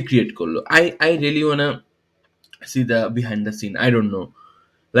কেমনে ক্রিয়েট করলো। I really wanna see the behind the scene, I don't no.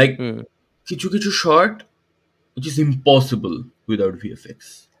 Like হুম। কিছু কিছু shot which is impossible without VFX.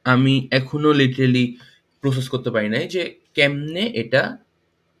 আমি এখনো লিটারেলি প্রসেস করতে পারি নাই যে কেমনে এটা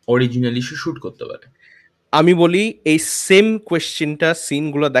অরিজিনালি সে শুট করতে পারে। আমি বলি এই সেম কোয়েশ্চেনটা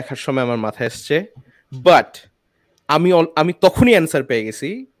সিনগুলো দেখার সময় আমার মাথায় আসছে, বাট আমি তখনই অ্যান্সার পেয়ে গেছি।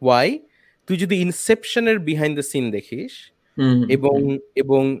 ওয়াই? তুই যদি ইনসেপশনের বিহাইন্ড দ্য সিন দেখিস হুম, হুম, এবং হুম,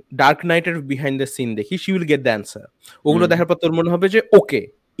 এবং ডার্ক নাইটের বিহাইন্ড দ্য সিন দেখিস, you will get the answer. ওগুলো হুম। দেখার পর তোর মনে হবে যে ওকে,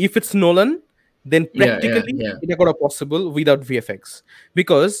 if it's Nolan then yeah, yeah, practically ইয়া। এটা করা possible without VFX.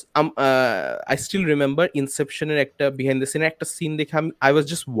 Because I still remember ইনসেপশনের একটা বিহাইন্ড দ্য সিনের একটা সিন দেখে আমি I was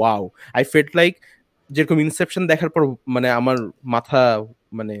just wow. I felt like যেরকম ইনসেপশন দেখার পর মানে আমার মাথা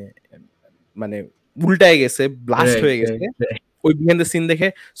মানে মানে উল্টায় গেছে, ব্লাস্ট রাইট, হয়ে গেছে রাইট, রাইট। ওই বিহাইন্ড দ্য সিন দেখে।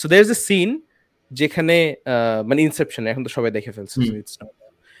 So there is a scene যেখানে মানে ইনসেপশন এখন তো সবাই দেখে ফেলছে, হুম, সো ইটস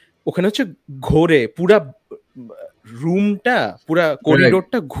ওখানে হচ্ছে ঘোরে পুরা রুমটা, পুরা রাইট।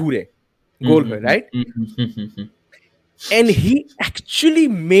 করিডোরটা ঘুরে হুম, গোল হুম, হয়ে, হুম, right? Hmm, hmm, hmm, hmm, hmm. And he actually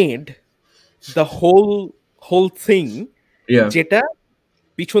made the whole thing, yeah, যেটা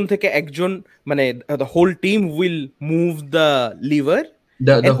পিছন থেকে একজন মানে the whole team will move the lever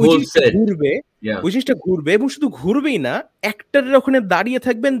the and ওই হোল জিনিসটা সেট। ঘুরবে, ইয়া। ওই জিনিসটা ঘুরবে এবং শুধু ঘুরবেই না, অ্যাক্টররা ওখানে দাঁড়িয়ে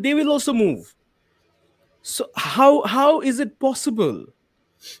থাকবেন, they will also move. So how is it possible?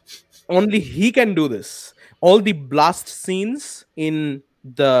 Only he can do this. All the blast scenes in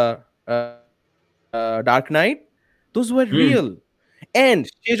the Dark Knight, those were hmm. real. And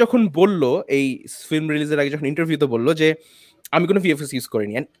সে যখন বলল এই ফিল্ম রিলিজের আগে যখন ইন্টারভিউতে বলল যে আমি কোনো ভিএফএক্স ইউজ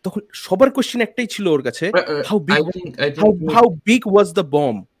করিনি, and তখন সবার কোশ্চেন একটাই ছিল ওর কাছে, how big I think how how big was the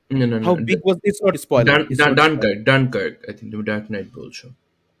bomb, না, না, হাউ না। Big was, it's not spoiler, it's not spoiler. Dunkirk, I think তুমি ডার্ক নাইট বলছো।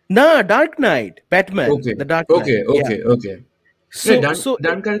 না, Dark Knight, Batman okay, the Dark okay, Knight, yeah. Okay, okay. So so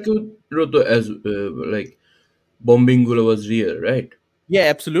ডানকার্কেও তো as like bombing গুলো was real, right? Yeah,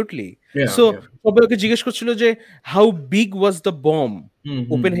 absolutely. Yeah, So yeah. সবাই ওকে জিজ্ঞেস করছিল যে how big was the bomb. Hmm,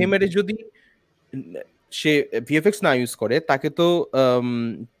 hmm, ওপেন হুম। হেমারে যদি সে ভিএফএক্স না ইউজ করে, তাকে তো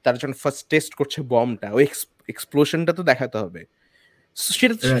তারা যখন ফার্স্ট টেস্ট করছে বমটা, ওই এক্সপ্লোশনটা তো দেখাতে হবে।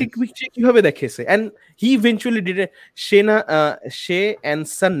 সেটা সে Right. সে কিভাবে দেখেছে, এন্ড হি ইভেনচুয়ালি ডিড। সে না সে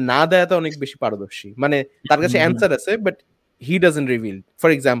অ্যান্সার না দেওয়াতে অনেক বেশি পারদর্শী, মানে তার কাছে হুম, হুম। অ্যান্সার আছে but he doesn't reveal. For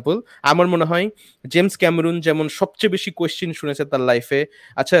example, আমার মনে হয় জেমস ক্যামেরুন যেমন সবচেয়ে বেশি কোয়েশ্চেন শুনেছে তার লাইফে।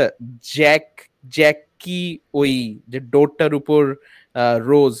 আচ্ছা, জ্যাক জ্যাক কি ওই যে ডোরটার উপর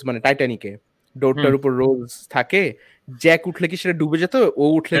রোজ, মানে টাইটানিকে হুম। ডোরটার উপর রোজ থাকে, জ্যাক উঠলে কি সেটা ডুবে যেত, ও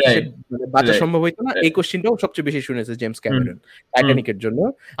উঠলে কি সে Right, মানে বাঁচা right, সম্ভব হইতো না? এই right. কোশ্চেনটাও সবচেয়ে বেশি শুনেছে জেমস হুম, ক্যামেরন হুম, টাইটানিকের জন্য।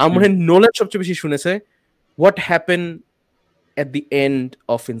 আমার হুম। মনে হয় নোলান সবচেয়ে বেশি শুনেছে what happen at the end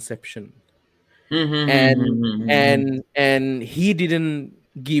of Inception, hmm, hmm, hmm, and hmm, hmm, hmm, hmm. he didn't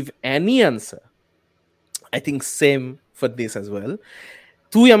give any answer. I think same for this as well.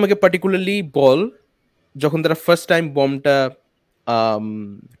 তুই আমাকে পার্টিকুলারলি বল, যখন তারা ফার্স্ট টাইম বমটা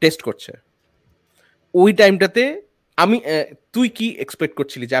টেস্ট করছে, ওই টাইমটাতে আমি তুই কি এক্সপেক্ট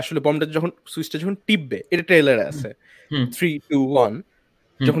করছিলি যে আসলে বমটা যখন সুইচটা যখন টিপবে, এটা ট্রেলারে হুম, আছে, হুম, 3 2 1,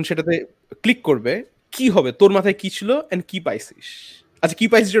 হুম। যখন সেটাতে ক্লিক করবে কি হবে, তোর মাথায় কি ছিল এন্ড কি পাইছিস? আচ্ছা, কি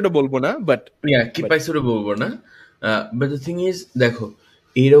পাইছিস ওটা বলবো না, বাট Yeah, কি বাট পাইছে ওটা বলবো না। বাট দ্য থিং ইজ, দেখো,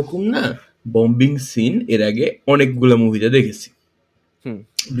 এরকম না বম্বিং সিন এর আগে অনেকগুলো মুভিতে দেখেছি। হুম,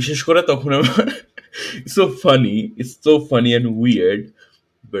 বিশেষ করে তখন আমার so funny and weird,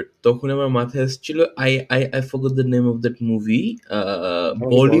 but তখন আমার মাথায় এসেছিল, I forgot the name of that movie.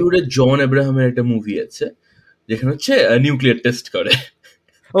 আমাকে বল। বলিউডে জন আব্রাহামের একটা মুভি আছে যেখানে হচ্ছে নিউক্লিয়ার টেস্ট করে।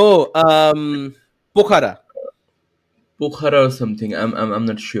 ও, Pokhara. Pokhara or something. I'm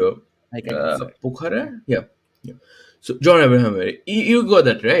not sure. I cannot say. Pokhara? Yeah. Yeah. So John Abraham, you got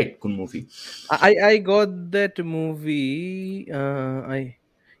that right? Good movie. I got that movie. I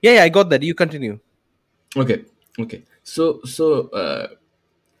Yeah, I got that. You continue. Okay. Okay.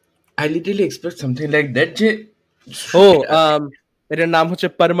 I literally expect something like that. যে ও, এটা এটার নাম হচ্ছে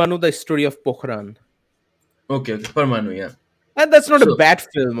পরমাণু the story of Pokhran. okay, okay, Parmanu, yeah. And that's not a So bad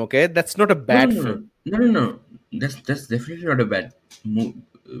film, okay? That's not a no, no, bad no, no, film. no, no, no. That's definitely not a bad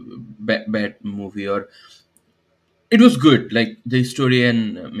movie, or it was good. Like the story and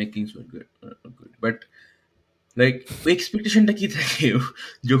makings were good, but like ওই এক্সপেকটেশনটা কি থাকে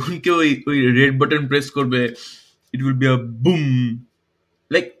যখন কেউ ওই red button press করবে, it will be a broom,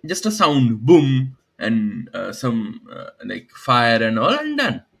 like just a sound broom and some like fire and all and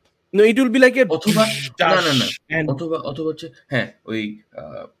done. No, it will be like a অথবা না না না, and অথবা হচ্ছে হ্যাঁ ওই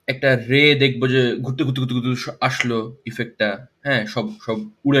একটা রে দেখবো যে ঘুরতে ঘুরতে ঘুরতে ঘুরতে আসলো ইফেক্টটা, হ্যাঁ সব সব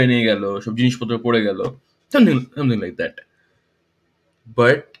উড়ে নিয়ে গেল, সব জিনিসপত্র পড়ে গেল, something something like that.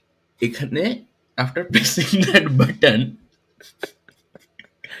 But এখানে আফটার প্রেসিং দ্যাট বাটন,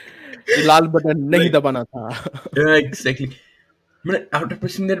 ये लाल बटन नहीं লাইক दबाना था। এক্স্যাক্টলি, মানে আফটার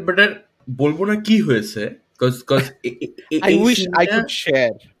প্রেসিং দ্যাট বাটন বলবো না কি হয়েছে, কজ কজ I এই wish I সিনটা, could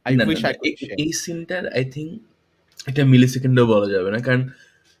share. I না না wish না, I could share. এই সিনটার আই থিঙ্ক এটা মিলি সেকেন্ডও বলা যাবে না, কারণ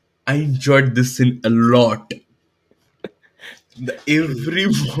I enjoyed this scene a lot. The every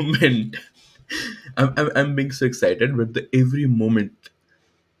moment, I'm being so excited, but the every moment,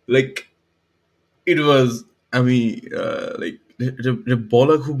 like it was, I mean, like এটা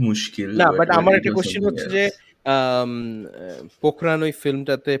বলা খুব মুশকিল, না, but বাট আমার it একটা was কোশ্চেন something হচ্ছে যে else. আম, পোখরান ওই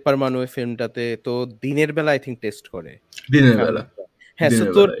ফিল্মটাতে, পরমাণু ওই ফিল্মটাতে তো দিনের বেলা আই থিঙ্ক টেস্ট করে দিনের বেলা, ফ্যামিলিটা। হ্যাঁ, সো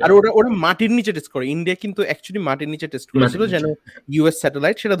দিনের তোর বেলা, আর yeah. ওরা ওরা মাটির নিচে টেস্ট করে। ইন্ডিয়া কিন্তু অ্যাকচুয়ালি মাটির নিচে টেস্ট করেছিল মাটির যেন নিচে, ইউএস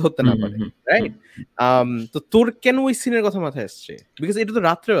স্যাটেলাইট সেটা ধরতে হুম না হুম পারে, হুম হুম। রাইট? তো তোর কেন ওই সিনের কথা মাথায় আসছে? বিকজ এটা তো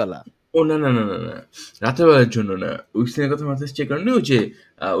রাত্রেবেলা। ও না না না না না, রাতের বেলার জন্য না, ওই সিনের কথা মাথায় আসছে এই কারণে, ওই যে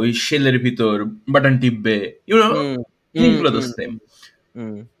ওই শেলের ভিতর বাটন টিপবে, হুম, হুম, জিনিসগুলো তো হুম, সেম।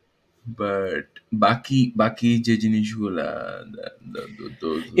 Hmm, hmm. বাট বাকি যে জিনিসগুলা,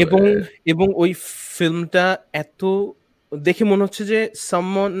 those এবং were, এবং ওই ফিল্মটা এত দেখে মনে হচ্ছে যে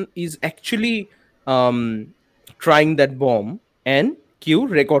someone is actually trying that bomb and কেউ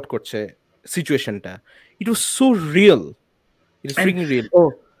রেকর্ড করছে সিচুয়েশনটা। ইট was so real, it is and freaking real. O,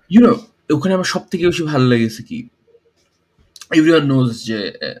 you know ওখানে আমার সব থেকে বেশি ভালো লেগেছে কি, এভরিওয়ান নোজ যে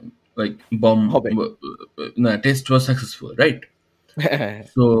লাইক বম, হবে। না টেস্ট ওয়াজ সাকসেসফুল, রাইট? হ্যাঁ, হ্যাঁ, হ্যাঁ।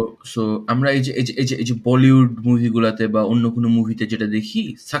 সো সো আমরা এই যে বলিউড মুভিগুলাতে বা অন্য কোনো মুভিতে যেটা দেখি,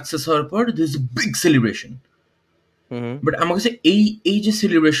 সাকসেস হওয়ার পর there is big celebration. Hmm, but আমার কাছে এই যে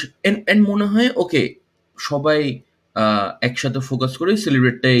সেলিব্রেশন এন্ড মনে হয় ওকে, সবাই একসাথে ফোকাস করে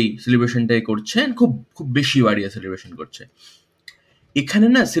সেলিব্রেশনটাই করছে and খুব খুব বেশি বাড়িয়ে সেলিব্রেশন করছে। এখানে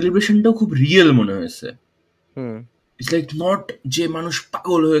না সেলিব্রেশনটাও খুব রিয়েল মনে হয়েছে। হুম, ইটস লাইক নট যে মানুষ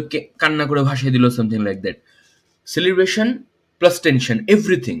পাগল হয়ে কান্না করে ভাসাই দিল, something like that. Celebration plus tension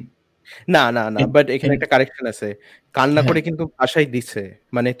everything. না, না, না। বাট এখানে একটা কারেকশন আছে। কান্না হ্যাঁ, করে কিন্তু বাসায় দিছে।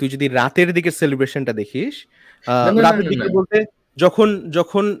 মানে তুই যদি রাতের দিকে সেলিব্রেশনটা দেখিস, আ না না না রাতের না দিকে না, বলতে যখন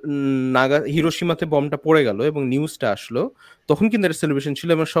যখন হিরোশিমাতে বমটা পড়ে গেল এবং নিউজটা আসলো, তখন কিন্তু একটা সেলিব্রেশন ছিল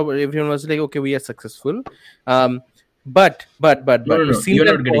এবং everyone was like okay we are successful. Um but no no ওই no, you R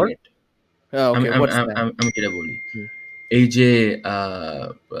সিনটার not getting পর ইট। আমি ওকে আমি হোয়াটস দ্যাট? আমি আমি যেটা বলি, হুম। এই যে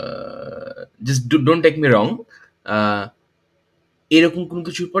just don't take me wrong, এরকম কোনো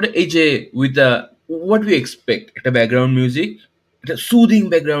কিছুর পরে এই যে with a what we expect, একটা ব্যাকগ্রাউন্ড মিউজিক, একটা soothing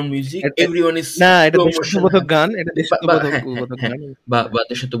background music, a everyone is না, এটা স্লো মোশন, দেশাত্মবোধক গান। এটা বা দেশাত্মবোধক হ্যাঁ হ্যাঁ বোধক হ্যাঁ, গান। বা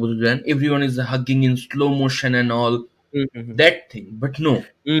দেশাত্মবোধক গান, everyone is hugging in slow motion and all hmm, hmm, hmm. That thing, but no,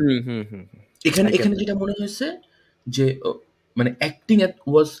 hmm, hmm, hmm, hmm. এখানে আই গেট এখানে দ্যাট। যেটা মনে হয়েছে যে মানে acting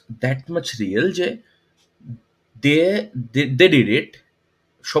was that much real যে দে দে ডিড ইট,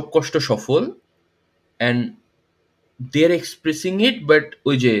 সব কষ্ট সফল, and they are expressing it, but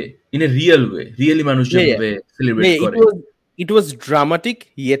ওই যে in a real way, really মানুষ Yeah, yeah. যেভাবে সেলিব্রেট Yeah, করে। it was dramatic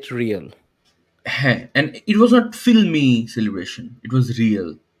yet real. হ্যাঁ, and it was not filmi celebration, it was real.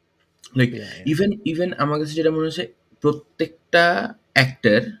 Like Yeah, yeah. Even আমার কাছে যেটা মনে হচ্ছে, প্রত্যেকটা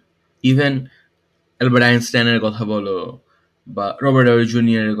অ্যাক্টর, ইভেন অ্যালবার্ট আইনস্টাইনের কথা বলো, বা রবার্ট ডাউনি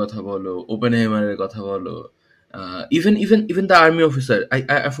জুনিয়রের কথা বলো, ওপেনহাইমারের কথা বলো, even the army officer, I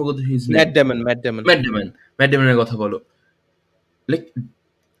forgot his name, Matt Damon. Matt Damon, mat ডেমনের কথা বলো, লাইক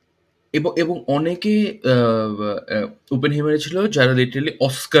এবং অনেকে ওপেনহাইমারে ছিল যারা literally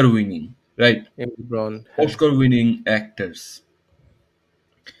Oscar winning, right, Emily Brown. হ্যাঁ। অস্কার উইনিং অ্যাক্টার্স,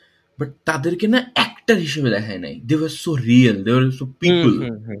 বাট তাদেরকে না অ্যাক্টর হিসেবে দেখায় নাই, they were so real, they were so hmm, people,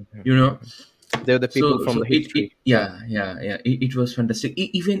 hmm, hmm, hmm, you know. Hmm, hmm. They were the so people from so the it history. Yeah yeah yeah it was fantastic.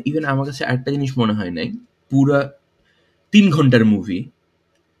 Even আমার কাছে আরেকটা জিনিস মনে হয় নাই, পুরা 3 ঘন্টার movie,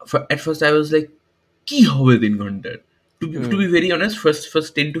 at first I was like, কি হবে 3 ঘন্টার? To hmm, be very honest, first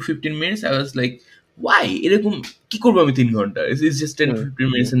 10 to 15 minutes I was like, why এরকম কি করবো আমি 3 ঘন্টা? It's just 10 to hmm, 15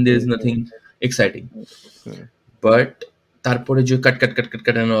 hmm, minutes and there hmm, is hmm, nothing exciting. Hmm, hmm. But তারপরে যে কাট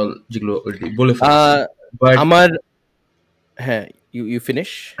and all যেগুলো already বলে আ ফেলছি। But আমার হ্যাঁ, you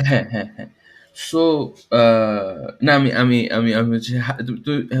finish? হ্যাঁ, হ্যাঁ, হ্যাঁ। সো না, আমি আমি আমি আমি হচ্ছে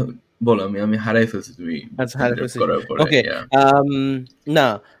তুই বলো, আমি হারায় ফেলছি তুমি আচ্ছা, বিল্ড হারায় আপ ফেলছিস। করার পরে। ওকে। Yeah. আম না,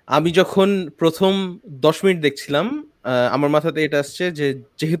 আমি যখন ১ম ১০ মিনিট দেখছিলাম, আমার মাথাতে এটা আসছে যে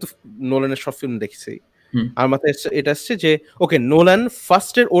যেহেতু নোলানের সব ফিল্ম দেখছি। হুম, আমার মাথায় এটা আসছে যে ওকে নোলান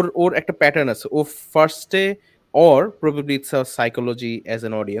ফার্স্ট এর ওর একটা প্যাটার্ন আছে। ও first a or probably it's a psychology as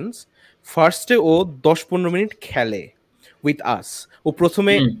an audience. First A O ১০-১৫ minute খেলে উইথ আস। ও ১ম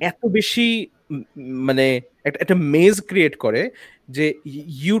এ হুম, এত বেশি মানে একটা মেজ ক্রিয়েট করে যে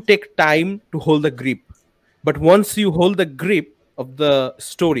you take time to hold the grip. But once you hold the grip of the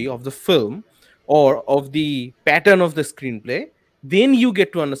story, of the film, or of the pattern of the screenplay, then you get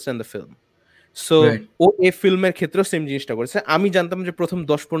to understand the film. So right. ও এই ফিল্মের ক্ষেত্রেও same জিনিসটা করেছে। আমি জানতাম যে ১ম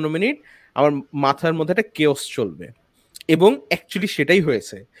 ১০-১৫ minute আমার মাথার মধ্যে একটা chaos চলবে এবং অ্যাকচুয়ালি সেটাই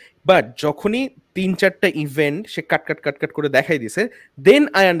হয়েছে। বাট যখনই ৩-৪ টা ইভেন্ট সে কাট করে দেখাই দিছে, then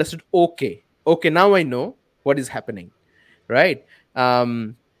I understood okay now I know what is happening, right? Um,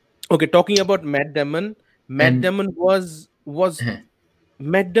 okay, talking about Matt Damon, Matt and Damon was হ্যাঁ,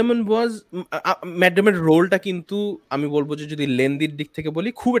 ম্যাট ডেমন ওয়াজ ম্যাট ডেমনের রোলটা কিন্তু আমি বলবো যে যদি লেন্দির দিক থেকে বলি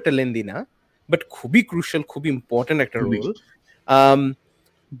খুব একটা লেন্দি না, বাট খুবই ক্রুশাল, খুবই ইম্পর্টেন্ট একটা খুবই। রোল।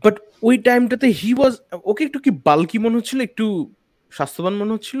 বাট ওই টাইমটাতে ওকে একটু কি বাল্কি মনে হচ্ছিল, একটু স্বাস্থ্যবান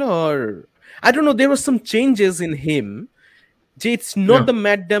মনে হচ্ছিল, আর I don't no there was some changes in him, যে ইটস নট না, the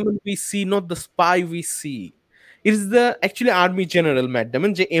Matt Damon we see, not the spy we see, it's the actually army general Matt Damon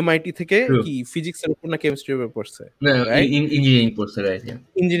যে এমআইটি থেকে ট্রু। কি ফিজিক্সের উপর না কেমিস্ট্রির উপর পড়ছে, না, রাইট? ইঞ্জিনিয়ারিং পড়ছে, রাইট।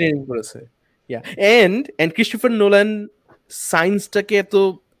 ইঞ্জিনিয়ারিং করেছে। ইয়া, অ্যান্ড ক্রিস্টোফার নোলান সায়েন্সটাকে এত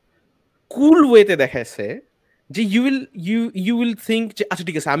কুল ওয়েতে দেখাইছে যে ইউ উইল থিংক যে আচ্ছা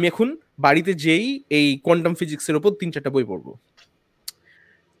ঠিক আছে, আমি এখন বাড়িতে যেই এই কোয়ান্টাম ফিজিক্সের উপর ৩-৪টা বই পড়বো।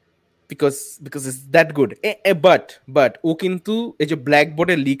 Because because it's that good. But ও কিন্তু এই যে ব্ল্যাক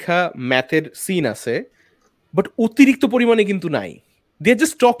বোর্ডে লিখা ম্যাথের সিন আছে, বাট অতিরিক্ত পরিমাণে কিন্তু নাই। দে আর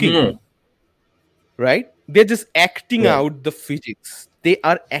just talking, no. right? They're just acting right. out the physics. They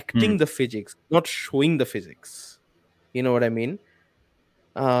are hmm. acting the physics, not showing the physics. You know what I mean?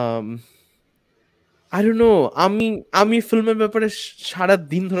 Um, I don't know. আমি ফিল্মের ব্যাপারে সারা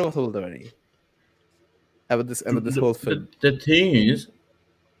দিন ধরে কথা বলতে পারি about this whole The film. the thing is,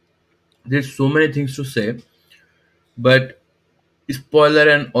 there's so many things to say, but spoiler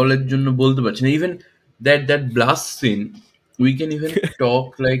and all এর জন্য বলতে পারছি না। Even that blast scene, we can even talk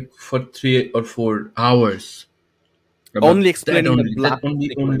like for 3 or 4 hours about Only that explaining the only. That blast only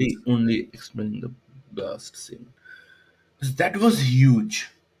only sequence. only explaining the blast scene. That was huge.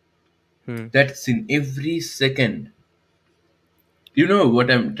 Hmm. That scene, every second. You know what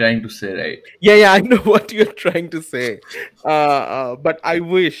I'm trying to say, right? Yeah, yeah, I know what you're trying to say. But I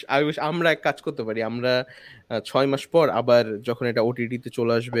wish আমরা এক কাজ করতে পারি। আমরা ৬ মাস পর আবার যখন এটা ওটিটিতে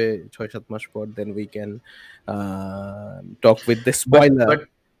চলে আসবে ৬-৭ মাস পর, then we can talk with the spoiler. But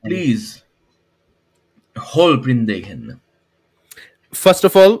please, whole print দেখেন না। ফার্স্ট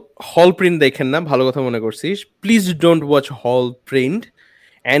অফ অল, হল প্রিন্ট দেখেন না, ভালো কথা মনে করছিস। প্লিজ ডোন্ট ওয়াচ হল প্রিন্ট।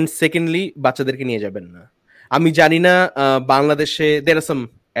 অ্যান্ড সেকেন্ডলি, বাচ্চাদেরকে নিয়ে যাবেন না। আমি জানি না বাংলাদেশে দের আর সাম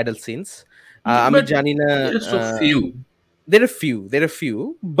অ্যাডাল্ট সিনস। আমি But জানি না there are so few. there are few,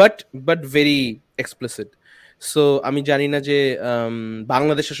 but very explicit. So আমি জানি না যে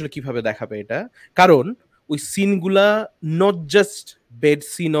বাংলাদেশ আসলে কিভাবে দেখাবে এটা। কারণ ওই সিনগুলা not just bed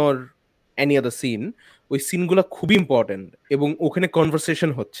scene or any other scene, ওই সিনগুলা খুবই ইম্পর্টেন্ট এবং ওখানে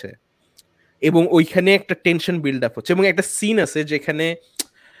কনভারসেশন হচ্ছে এবং ওইখানে একটা টেনশন বিল্ড আপ হচ্ছে এবং একটা সিন আছে যেখানে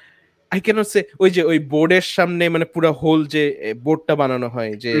আই ক্যানট সে, ওই যে ওই বোর্ডের সামনে মানে পুরো হোল যে বোর্ডটা বানানো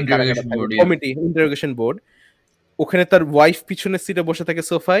হয় যে কারা কারা Interrogation থাকে, board, yeah. Committee interrogation board, ওখানে তার ওয়াইফ পিছনের সিটে বসে থাকে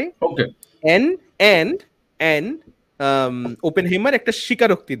সোফায়। Okay. And and and Oppenheimer একটা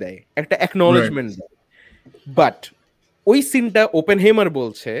স্বীকারোক্তি দেয়, একটা Right. অ্যাকনলেজমেন্ট দেয়। বাট ওই সিনটা ওপেনহেইমার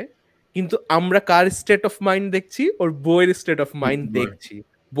বলছে, কিন্তু আমরা কার স্টেট অফ মাইন্ড দেখছি? ওর বইয়ের স্টেট অফ মাইন্ড Boy. দেখছি।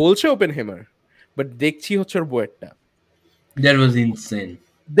 বলছে ওপেনহেইমার, বাট দেখছি হচ্ছে ওর বইয়েরটা। That was insane.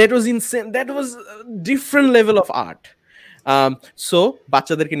 That was insane. That was a different level of art. So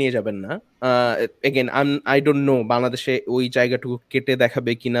বাচ্চাদেরকে নিয়ে যাবেন না। এগেন আই ডোন্ট নো বাংলাদেশে ওই জায়গাটুকু কেটে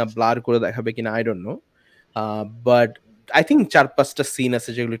দেখাবে কিনা, ব্লার করে দেখাবে কিনা, I don't no. But I think 4-5টা scene আছে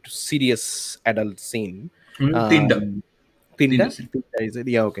যেগুলো একটু সিরিয়াস অ্যাডাল্ট সিন। তিনটা তিনটা scene. Is it?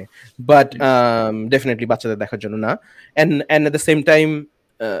 Yeah, okay. But definitely বাচ্চাদের দেখার জন্য না। And at the same time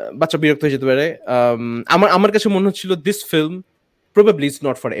বাচ্চা বিরক্ত হয়ে যেতে পারে। আমার কাছে মনে হচ্ছিল this film probably it's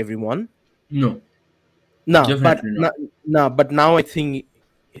not for everyone. No, No, but definitely not. no, but now I think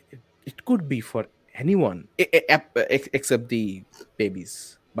it could be for anyone except the babies,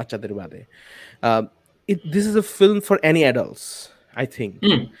 বাচ্চাদের বাদে। This is a film for any adults, I think.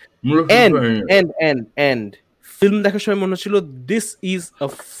 And and film দেখার সময় মনে হচ্ছিল this is a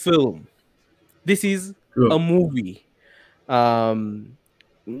film, this is True. a movie. Um,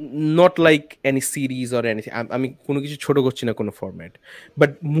 not like any series or anything. আমি কোনো কিছু ছোট করছি না কোনো ফরম্যাট,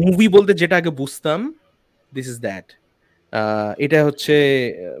 বাট মুভি বলতে যেটা আগে বুঝতাম, দিস ইজ দ্যাট। এটা হচ্ছে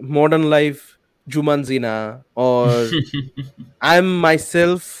মডার্ন লাইফ, জুমানজি না, অর আই এম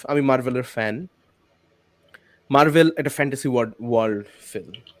মাইসেলফ, আমি মার্ভেলের ফ্যান। মার্ভেল একটা fantasy world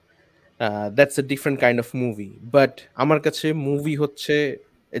film, that's a different kind of movie. But আমার কাছে মুভি হচ্ছে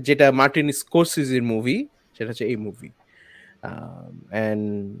যেটা মার্টিন স্কোরসেজির মুভি, সেটা হচ্ছে এই মুভি।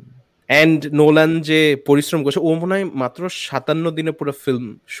 অ্যান্ড নোলান যে পরিশ্রম করেছে, ও মনে হয় মাত্র 57 দিনে পুরো ফিল্ম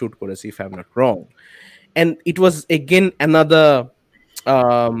শুট করেছে, if I am not wrong. And it was again another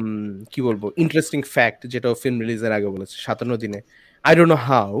কি বলবো ইন্টারেস্টিং ফ্যাক্ট, যেটা ফিল্ম রিলিজের আগে বলেছে 57 দিনে। I don't know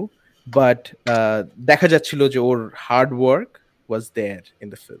how, but দেখা যাচ্ছিল যে ওর hard work was there in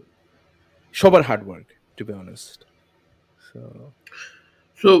the film, সবার hard work, two be honest.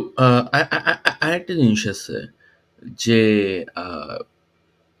 So আরেকটা জিনিস আছে যে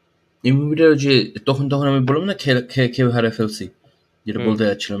এই মুভিটার যে তখন আমি বললাম না খেয়ে হারে ফেলছি, যেটা বলতে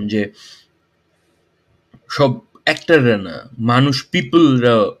যাচ্ছিলাম যে সব অ্যাক্টাররা না, মানুষ,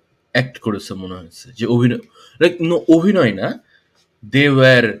 পিপলরা অ্যাক্ট করেছে মনে হয়েছে, যে অভিনয় লাইক অভিনয় না, they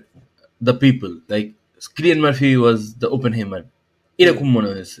were the people, like Killian Murphy was the Oppenheimer, এরকম মনে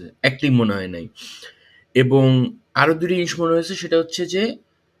হয়েছে, অ্যাক্টিং মনে হয় নাই। এবং আরো দুটি জিনিস মনে হয়েছে, সেটা হচ্ছে যে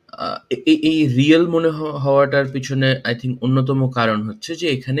এই রিয়েল মনে হওয়াটার পিছনে আই থিঙ্ক অন্যতম কারণ হচ্ছে যে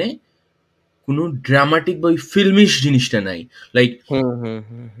এখানে কোনো ড্রামাটিক বা ওই ফিল্মিশ জিনিসটা নাই। লাইক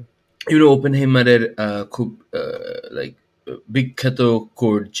ইউনো ওপেনহেইমারের খুব লাইক বিখ্যাত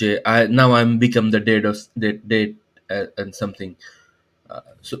কোট যে now I am become the dead of dead end something.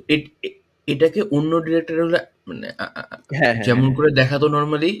 So এটাকে অন্য ডিরেক্টর হলে মানে যেমন করে দেখাতো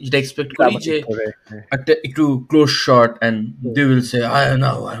নর্মালি, যেটা এক্সপেক্ট করি যে একটা একটু close shot and they will say I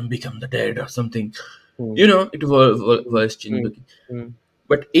now I am become the dead or something, you know, একটু ভয়েস চেঞ্জ।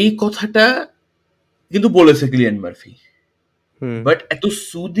 বাট এই কথাটা কিন্তু বলেছে কিলিয়ান মার্ফি, বাট এত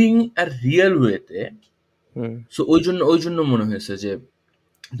সুদিং আর রিয়েল ওয়েতে। সো ওই জন্য মনে হয়েছে যে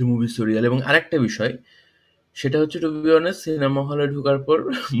দ্য মুভি সো রিয়েল। এবং আরেকটা বিষয়, সেটা হচ্ছে টু বি অনেস্ট, সিনেমা হলে ঢোকার পর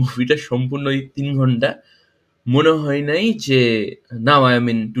মুভিটা সম্পূর্ণ এই 3 ঘন্টা মনে হয় নাই যে now I am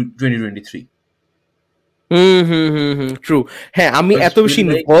in 2023। True. হ্যাঁ, আমি এত বেশি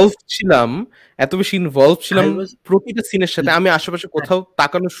ইনভলভ ছিলাম প্রতিটা সিনের সাথে, আমি আশেপাশে কোথাও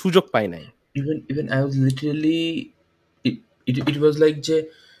তাকানোর সুযোগ পাই নাই। even I was literally, it was like যে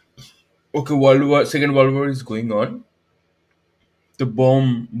okay, second world war is going on, তো বম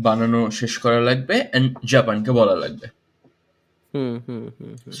বানানো শেষ করা লাগবে এন্ড জাপানকে বলা লাগবে। হুম, হুম,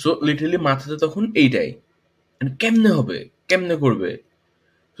 হুম, হুম। সো লিটারালি মাথাতে তখন এইটাই, and কেমনে হবে, কেমনে করবে,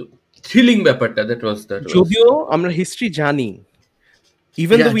 থ্রিলিং ব্যাপারটা, দ্যাট ওয়াজ যদিও আমরা হিস্ট্রি জানি,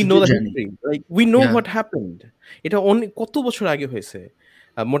 even yeah though we know যদিও দ্য জানি, history, like we know yeah what happened. এটা অনেক কত বছর আগে হয়েছে?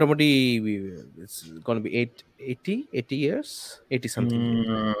 মোটামুটি it's gonna be 80 years, 80 something years.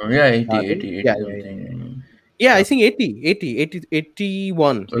 Yeah eighty I think eighty eighty yeah, yeah, something, yeah, yeah. Yeah, I think 80, 80, 80,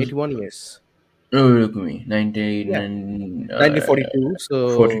 81, 81 years. ওইরকমই Yeah, 1942. So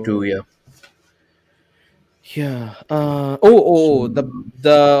 1942, yeah. yeah. So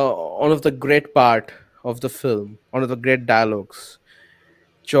The one of the great part of the film, one of the great dialogues.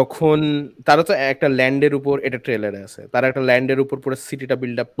 যখন তারা তো একটা ল্যান্ডের উপর, এটা ট্রেলারে আছে, তারা একটা ল্যান্ডের উপর পুরো সিটিটা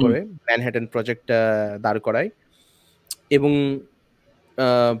বিল্ড আপ করে ম্যানহাটন প্রজেক্টটা দাঁড় করায় এবং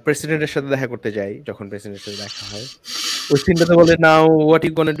প্রেসিডেন্টের সাথে দেখা করতে যায়। যখন প্রেসিডেন্টের সাথে দেখা হয়, ওই সিনটাতে বলে, now what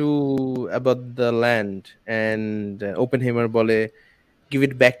you gonna do about the land, and Oppenheimer বলে, give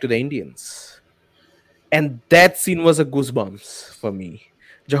it back to the Indians. And that scene was a Goodge bumps for me.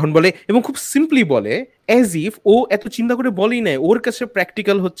 যখন বলে, এবং খুব সিম্পলি বলে, অ্যাজ ইফ ও এত চিন্তা করে বলেই নাই, ওর কাছে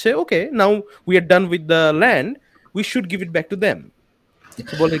প্র্যাকটিক্যাল হচ্ছে, ওকে now we are done with the land, we should give it back to them.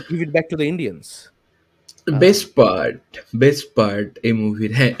 So বলে, give it back to the Indians. Best part এই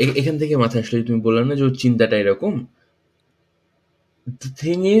মুভির, হ্যাঁ, এখান থেকে মাথায় আসলে, তুমি বললে না যে ওর চিন্তাটা এরকম, দ্য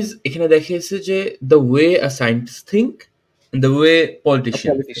থিং ইজ এখানে দেখিয়েছে যে the way a scientist think, the way A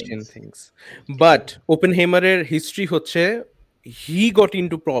politician politician thinks. thinks. But Oppenheimer history hoche, he got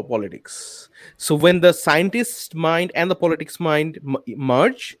into politics. So when the scientist mind and the politics mind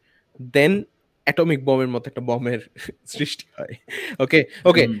merge, then atomic bomb মতো একটা bomber সৃষ্টি হয়। Okay,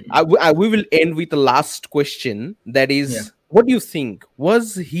 okay. We will end with the last question. That is, Yeah. what do you think? Was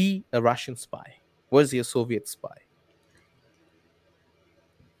he a Russian spy? Was he a Soviet spy?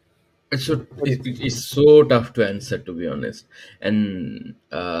 It's so What do you think? it's so tough to answer, to be honest. And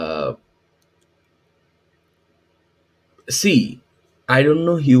see, I don't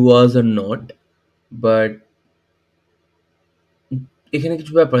know he was or not, but এখানে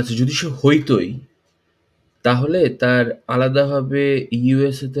কিছু ব্যাপার আছে। যদি সে হইতোই, তাহলে তার আলাদাভাবে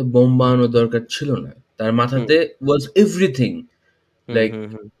USA তে bomb বানানোর দরকার ছিল না। তার হুম, মাথাতে ওয়াজ এভরিথিং, হুম, লাইক হুম,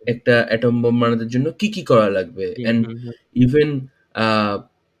 হুম, একটা অ্যাটম বোম বানানোর জন্য কি কি করা লাগবে, হুম, অ্যান্ড হুম, হুম। ইভেন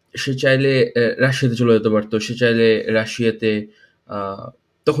সে চাইলে রাশিয়াতে চলে যেতে পারতো, সে চাইলে রাশিয়াতে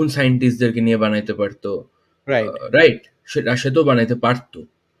তখন সায়েন্টিস্টদেরকে নিয়ে বানাইতে পারতো, Right. রাইট, সে রাশিয়াতেও বানাইতে পারতো,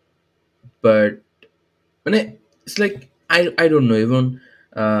 বাট মানে it's like I don't no, এবং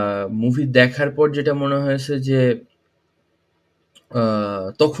মুভি দেখার পর যেটা মনে হয়েছে যে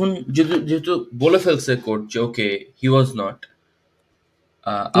তখন যেহেতু যেহেতু বলে ফেলছে কোর্ট যে ওকে হি ওয়াজ নট,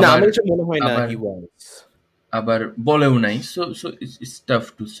 না, আবার আমার কাছে মনে হয় না আবার he was. আবার বলেও নাই, so so it's tough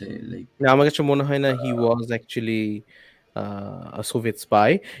to say, like না, আমার কাছে মনে হয় না he was actually a Soviet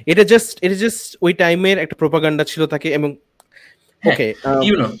spy. এটা জাস্ট ওই টাইমের একটা প্রোপাগান্ডা ছিল তাকে, এবং হ্যাঁ, ওকে,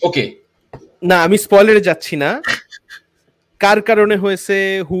 ওকে, না আমি স্পয়লারে যাচ্ছি না। কার কারণে হয়েছে,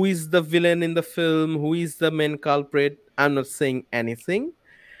 who is the villain in the film, who is the main culprit, I am not saying anything,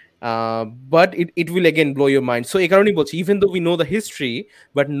 but it will again blow your mind. So এই কারণেই বলছি, even though we know the history,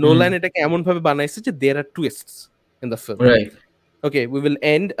 but Noland এটাকে এমন ভাবে বানাইছে যে দেয়ার আর টুইস্টস in the film. Right, Okay, we will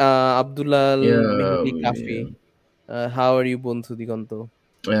end. Abdullah Mehdi Kafi. yeah, How are you, Bondhu Digonto?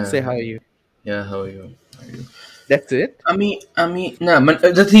 yeah, Say how are you. yeah, how are you? How are you? That's it. আমি না, মানে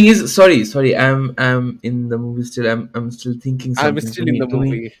the thing is, sorry, I'm in the movie still, I'm still thinking I'm something. still তুমি in the তুমি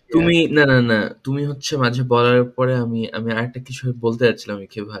movie. Yeah. তুমি না, তুমি হচ্ছে মাঝে বলার পরে আমি আমি আরেকটা কিছু বলতে যাচ্ছিলাম, আমি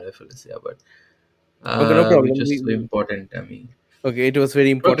খেয়ে হারিয়ে ফেলেছি আবার, Okay, no which problem. was so important, আমি Okay, it was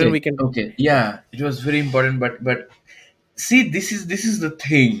very important. okay, We can. okay, yeah, it was very important, but see, this is the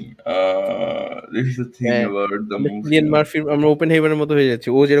thing, this is the thing হ্যাঁ, about the আমরা movie. Kylian মার্ফির, আমরা open হেইভারের মতো হয়ে যাচ্ছি।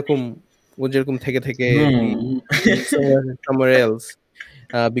 ও যেরকম থেকে থেকে No. somewhere else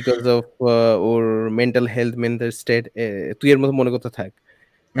because of or mental health, mental state. তুই এর মতো মনে করতে থাক।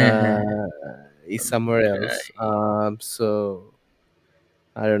 হ্যাঁ, হ্যাঁ, হ্যাঁ, Uh, is somewhere else. So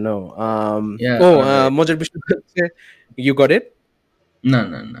I don't know. yeah, alright. মজার বিষয় হচ্ছে, you got it? না,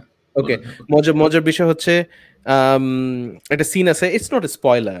 ওকে, বলতে থাকো। মজার মজার বিষয় হচ্ছে, আম, একটা সিন আছে, it's not a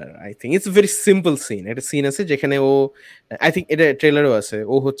spoiler, I think it's very simple scene. একটা সিন আছে যেখানে ও, আই থিঙ্ক এটা ট্রেলারও আছে,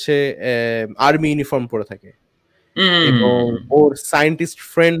 ও হচ্ছে আর্মি ইউনিফর্ম পরে থাকে এবং হুম, ওর সায়েন্টিস্ট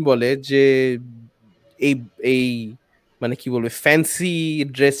ফ্রেন্ড বলে যে এই এই মানে কি বলবে, ফ্যান্সি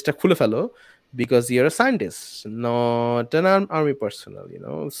ড্রেসটা খুলে ফেলো, because you're a scientist, not an army personnel, you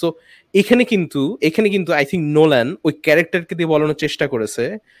know. So এখানে কিন্তু আই থিঙ্ক নোল্যান ওই ক্যারেক্টারকে দিয়ে বলানোর চেষ্টা করেছে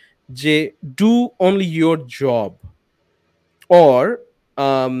যে do only your job, or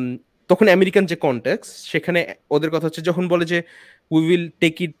তখন আমেরিকান যে কনটেক্স সেখানে ওদের কথা হচ্ছে যখন বলে যে we will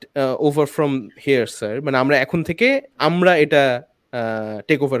take it over from here sir, মানে আমরা এখন থেকে আমরা এটা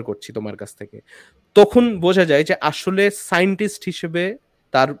টেক ওভার করছি তোমার কাছ থেকে, তখন বোঝা যায় যে আসলে সায়েন্টিস্ট হিসেবে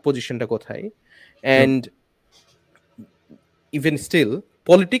তার পজিশনটা কোথায়। Yep. And even still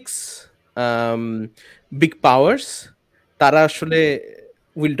politics, big powers, তারা আসলে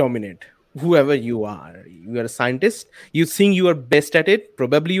will dominate whoever you are. You are a scientist, you think you are best at it,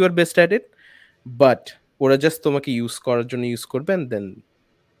 probably you are best at it, but ওরা জাস্ট তোমাকে use করার জন্য use করবে, and then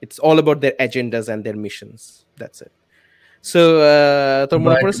it's all about their agendas and their missions. That's it. So তোর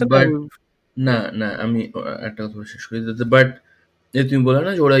মনে but পড়েছে না বাট না না আমি একটা কথা বলে শেষ করি, বাট তুমি বলো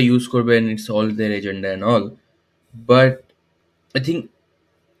না যে ওরা ইউজ করবে and it's all their agenda and all, but I think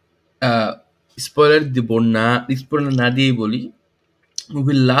spoiler দিব না, স্পয়লার না দিয়েই বলি,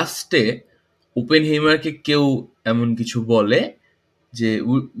 মুভির লাস্টে ওপেন হেইমারকে কেউ এমন কিছু বলে যে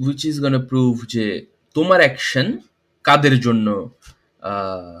উইচ ইজ গোনা প্রুভ যে তোমার অ্যাকশন কাদের জন্য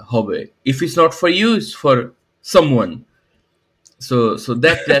হবে, if it's not for you it's for someone. So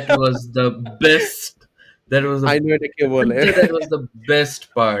that was the best, that was the I know এটা কে বলে that was the best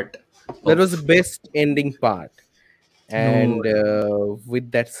part that of was the best ending part. no, And with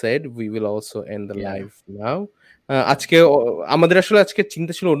that said, we will also end the yeah, live now. আজকে আমাদের আসলে আজকে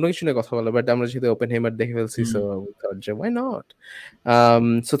চিন্তা ছিল অন্য কিছু নিয়ে কথা বলা, বাট আমরা যেহেতু ওপেন হেমার দেখে ফেলছি, সো we thought যে why not.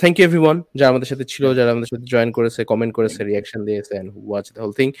 So thank you everyone যারা আমাদের সাথে ছিল, yeah, যারা আমাদের সাথে জয়েন করেছে, কমেন্ট করেছে, thank you. রিয়াকশন দিয়েছে, and who watched the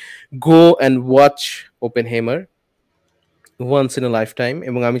whole thing. Go and watch Oppenheimer once in a lifetime,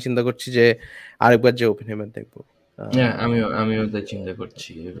 এবং আমি চিন্তা করছি যে আরেকবার যে ওপেনহেইমার দেখবো, Yeah, আমিও তাই চিন্তা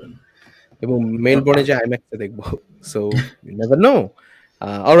করছি even. এবং মেলবোর্নে যে আইম্যাক্সে দেখবো। So you never know.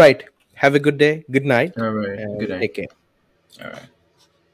 Alright, have a good day, good night, All right, and good night. take care. All right.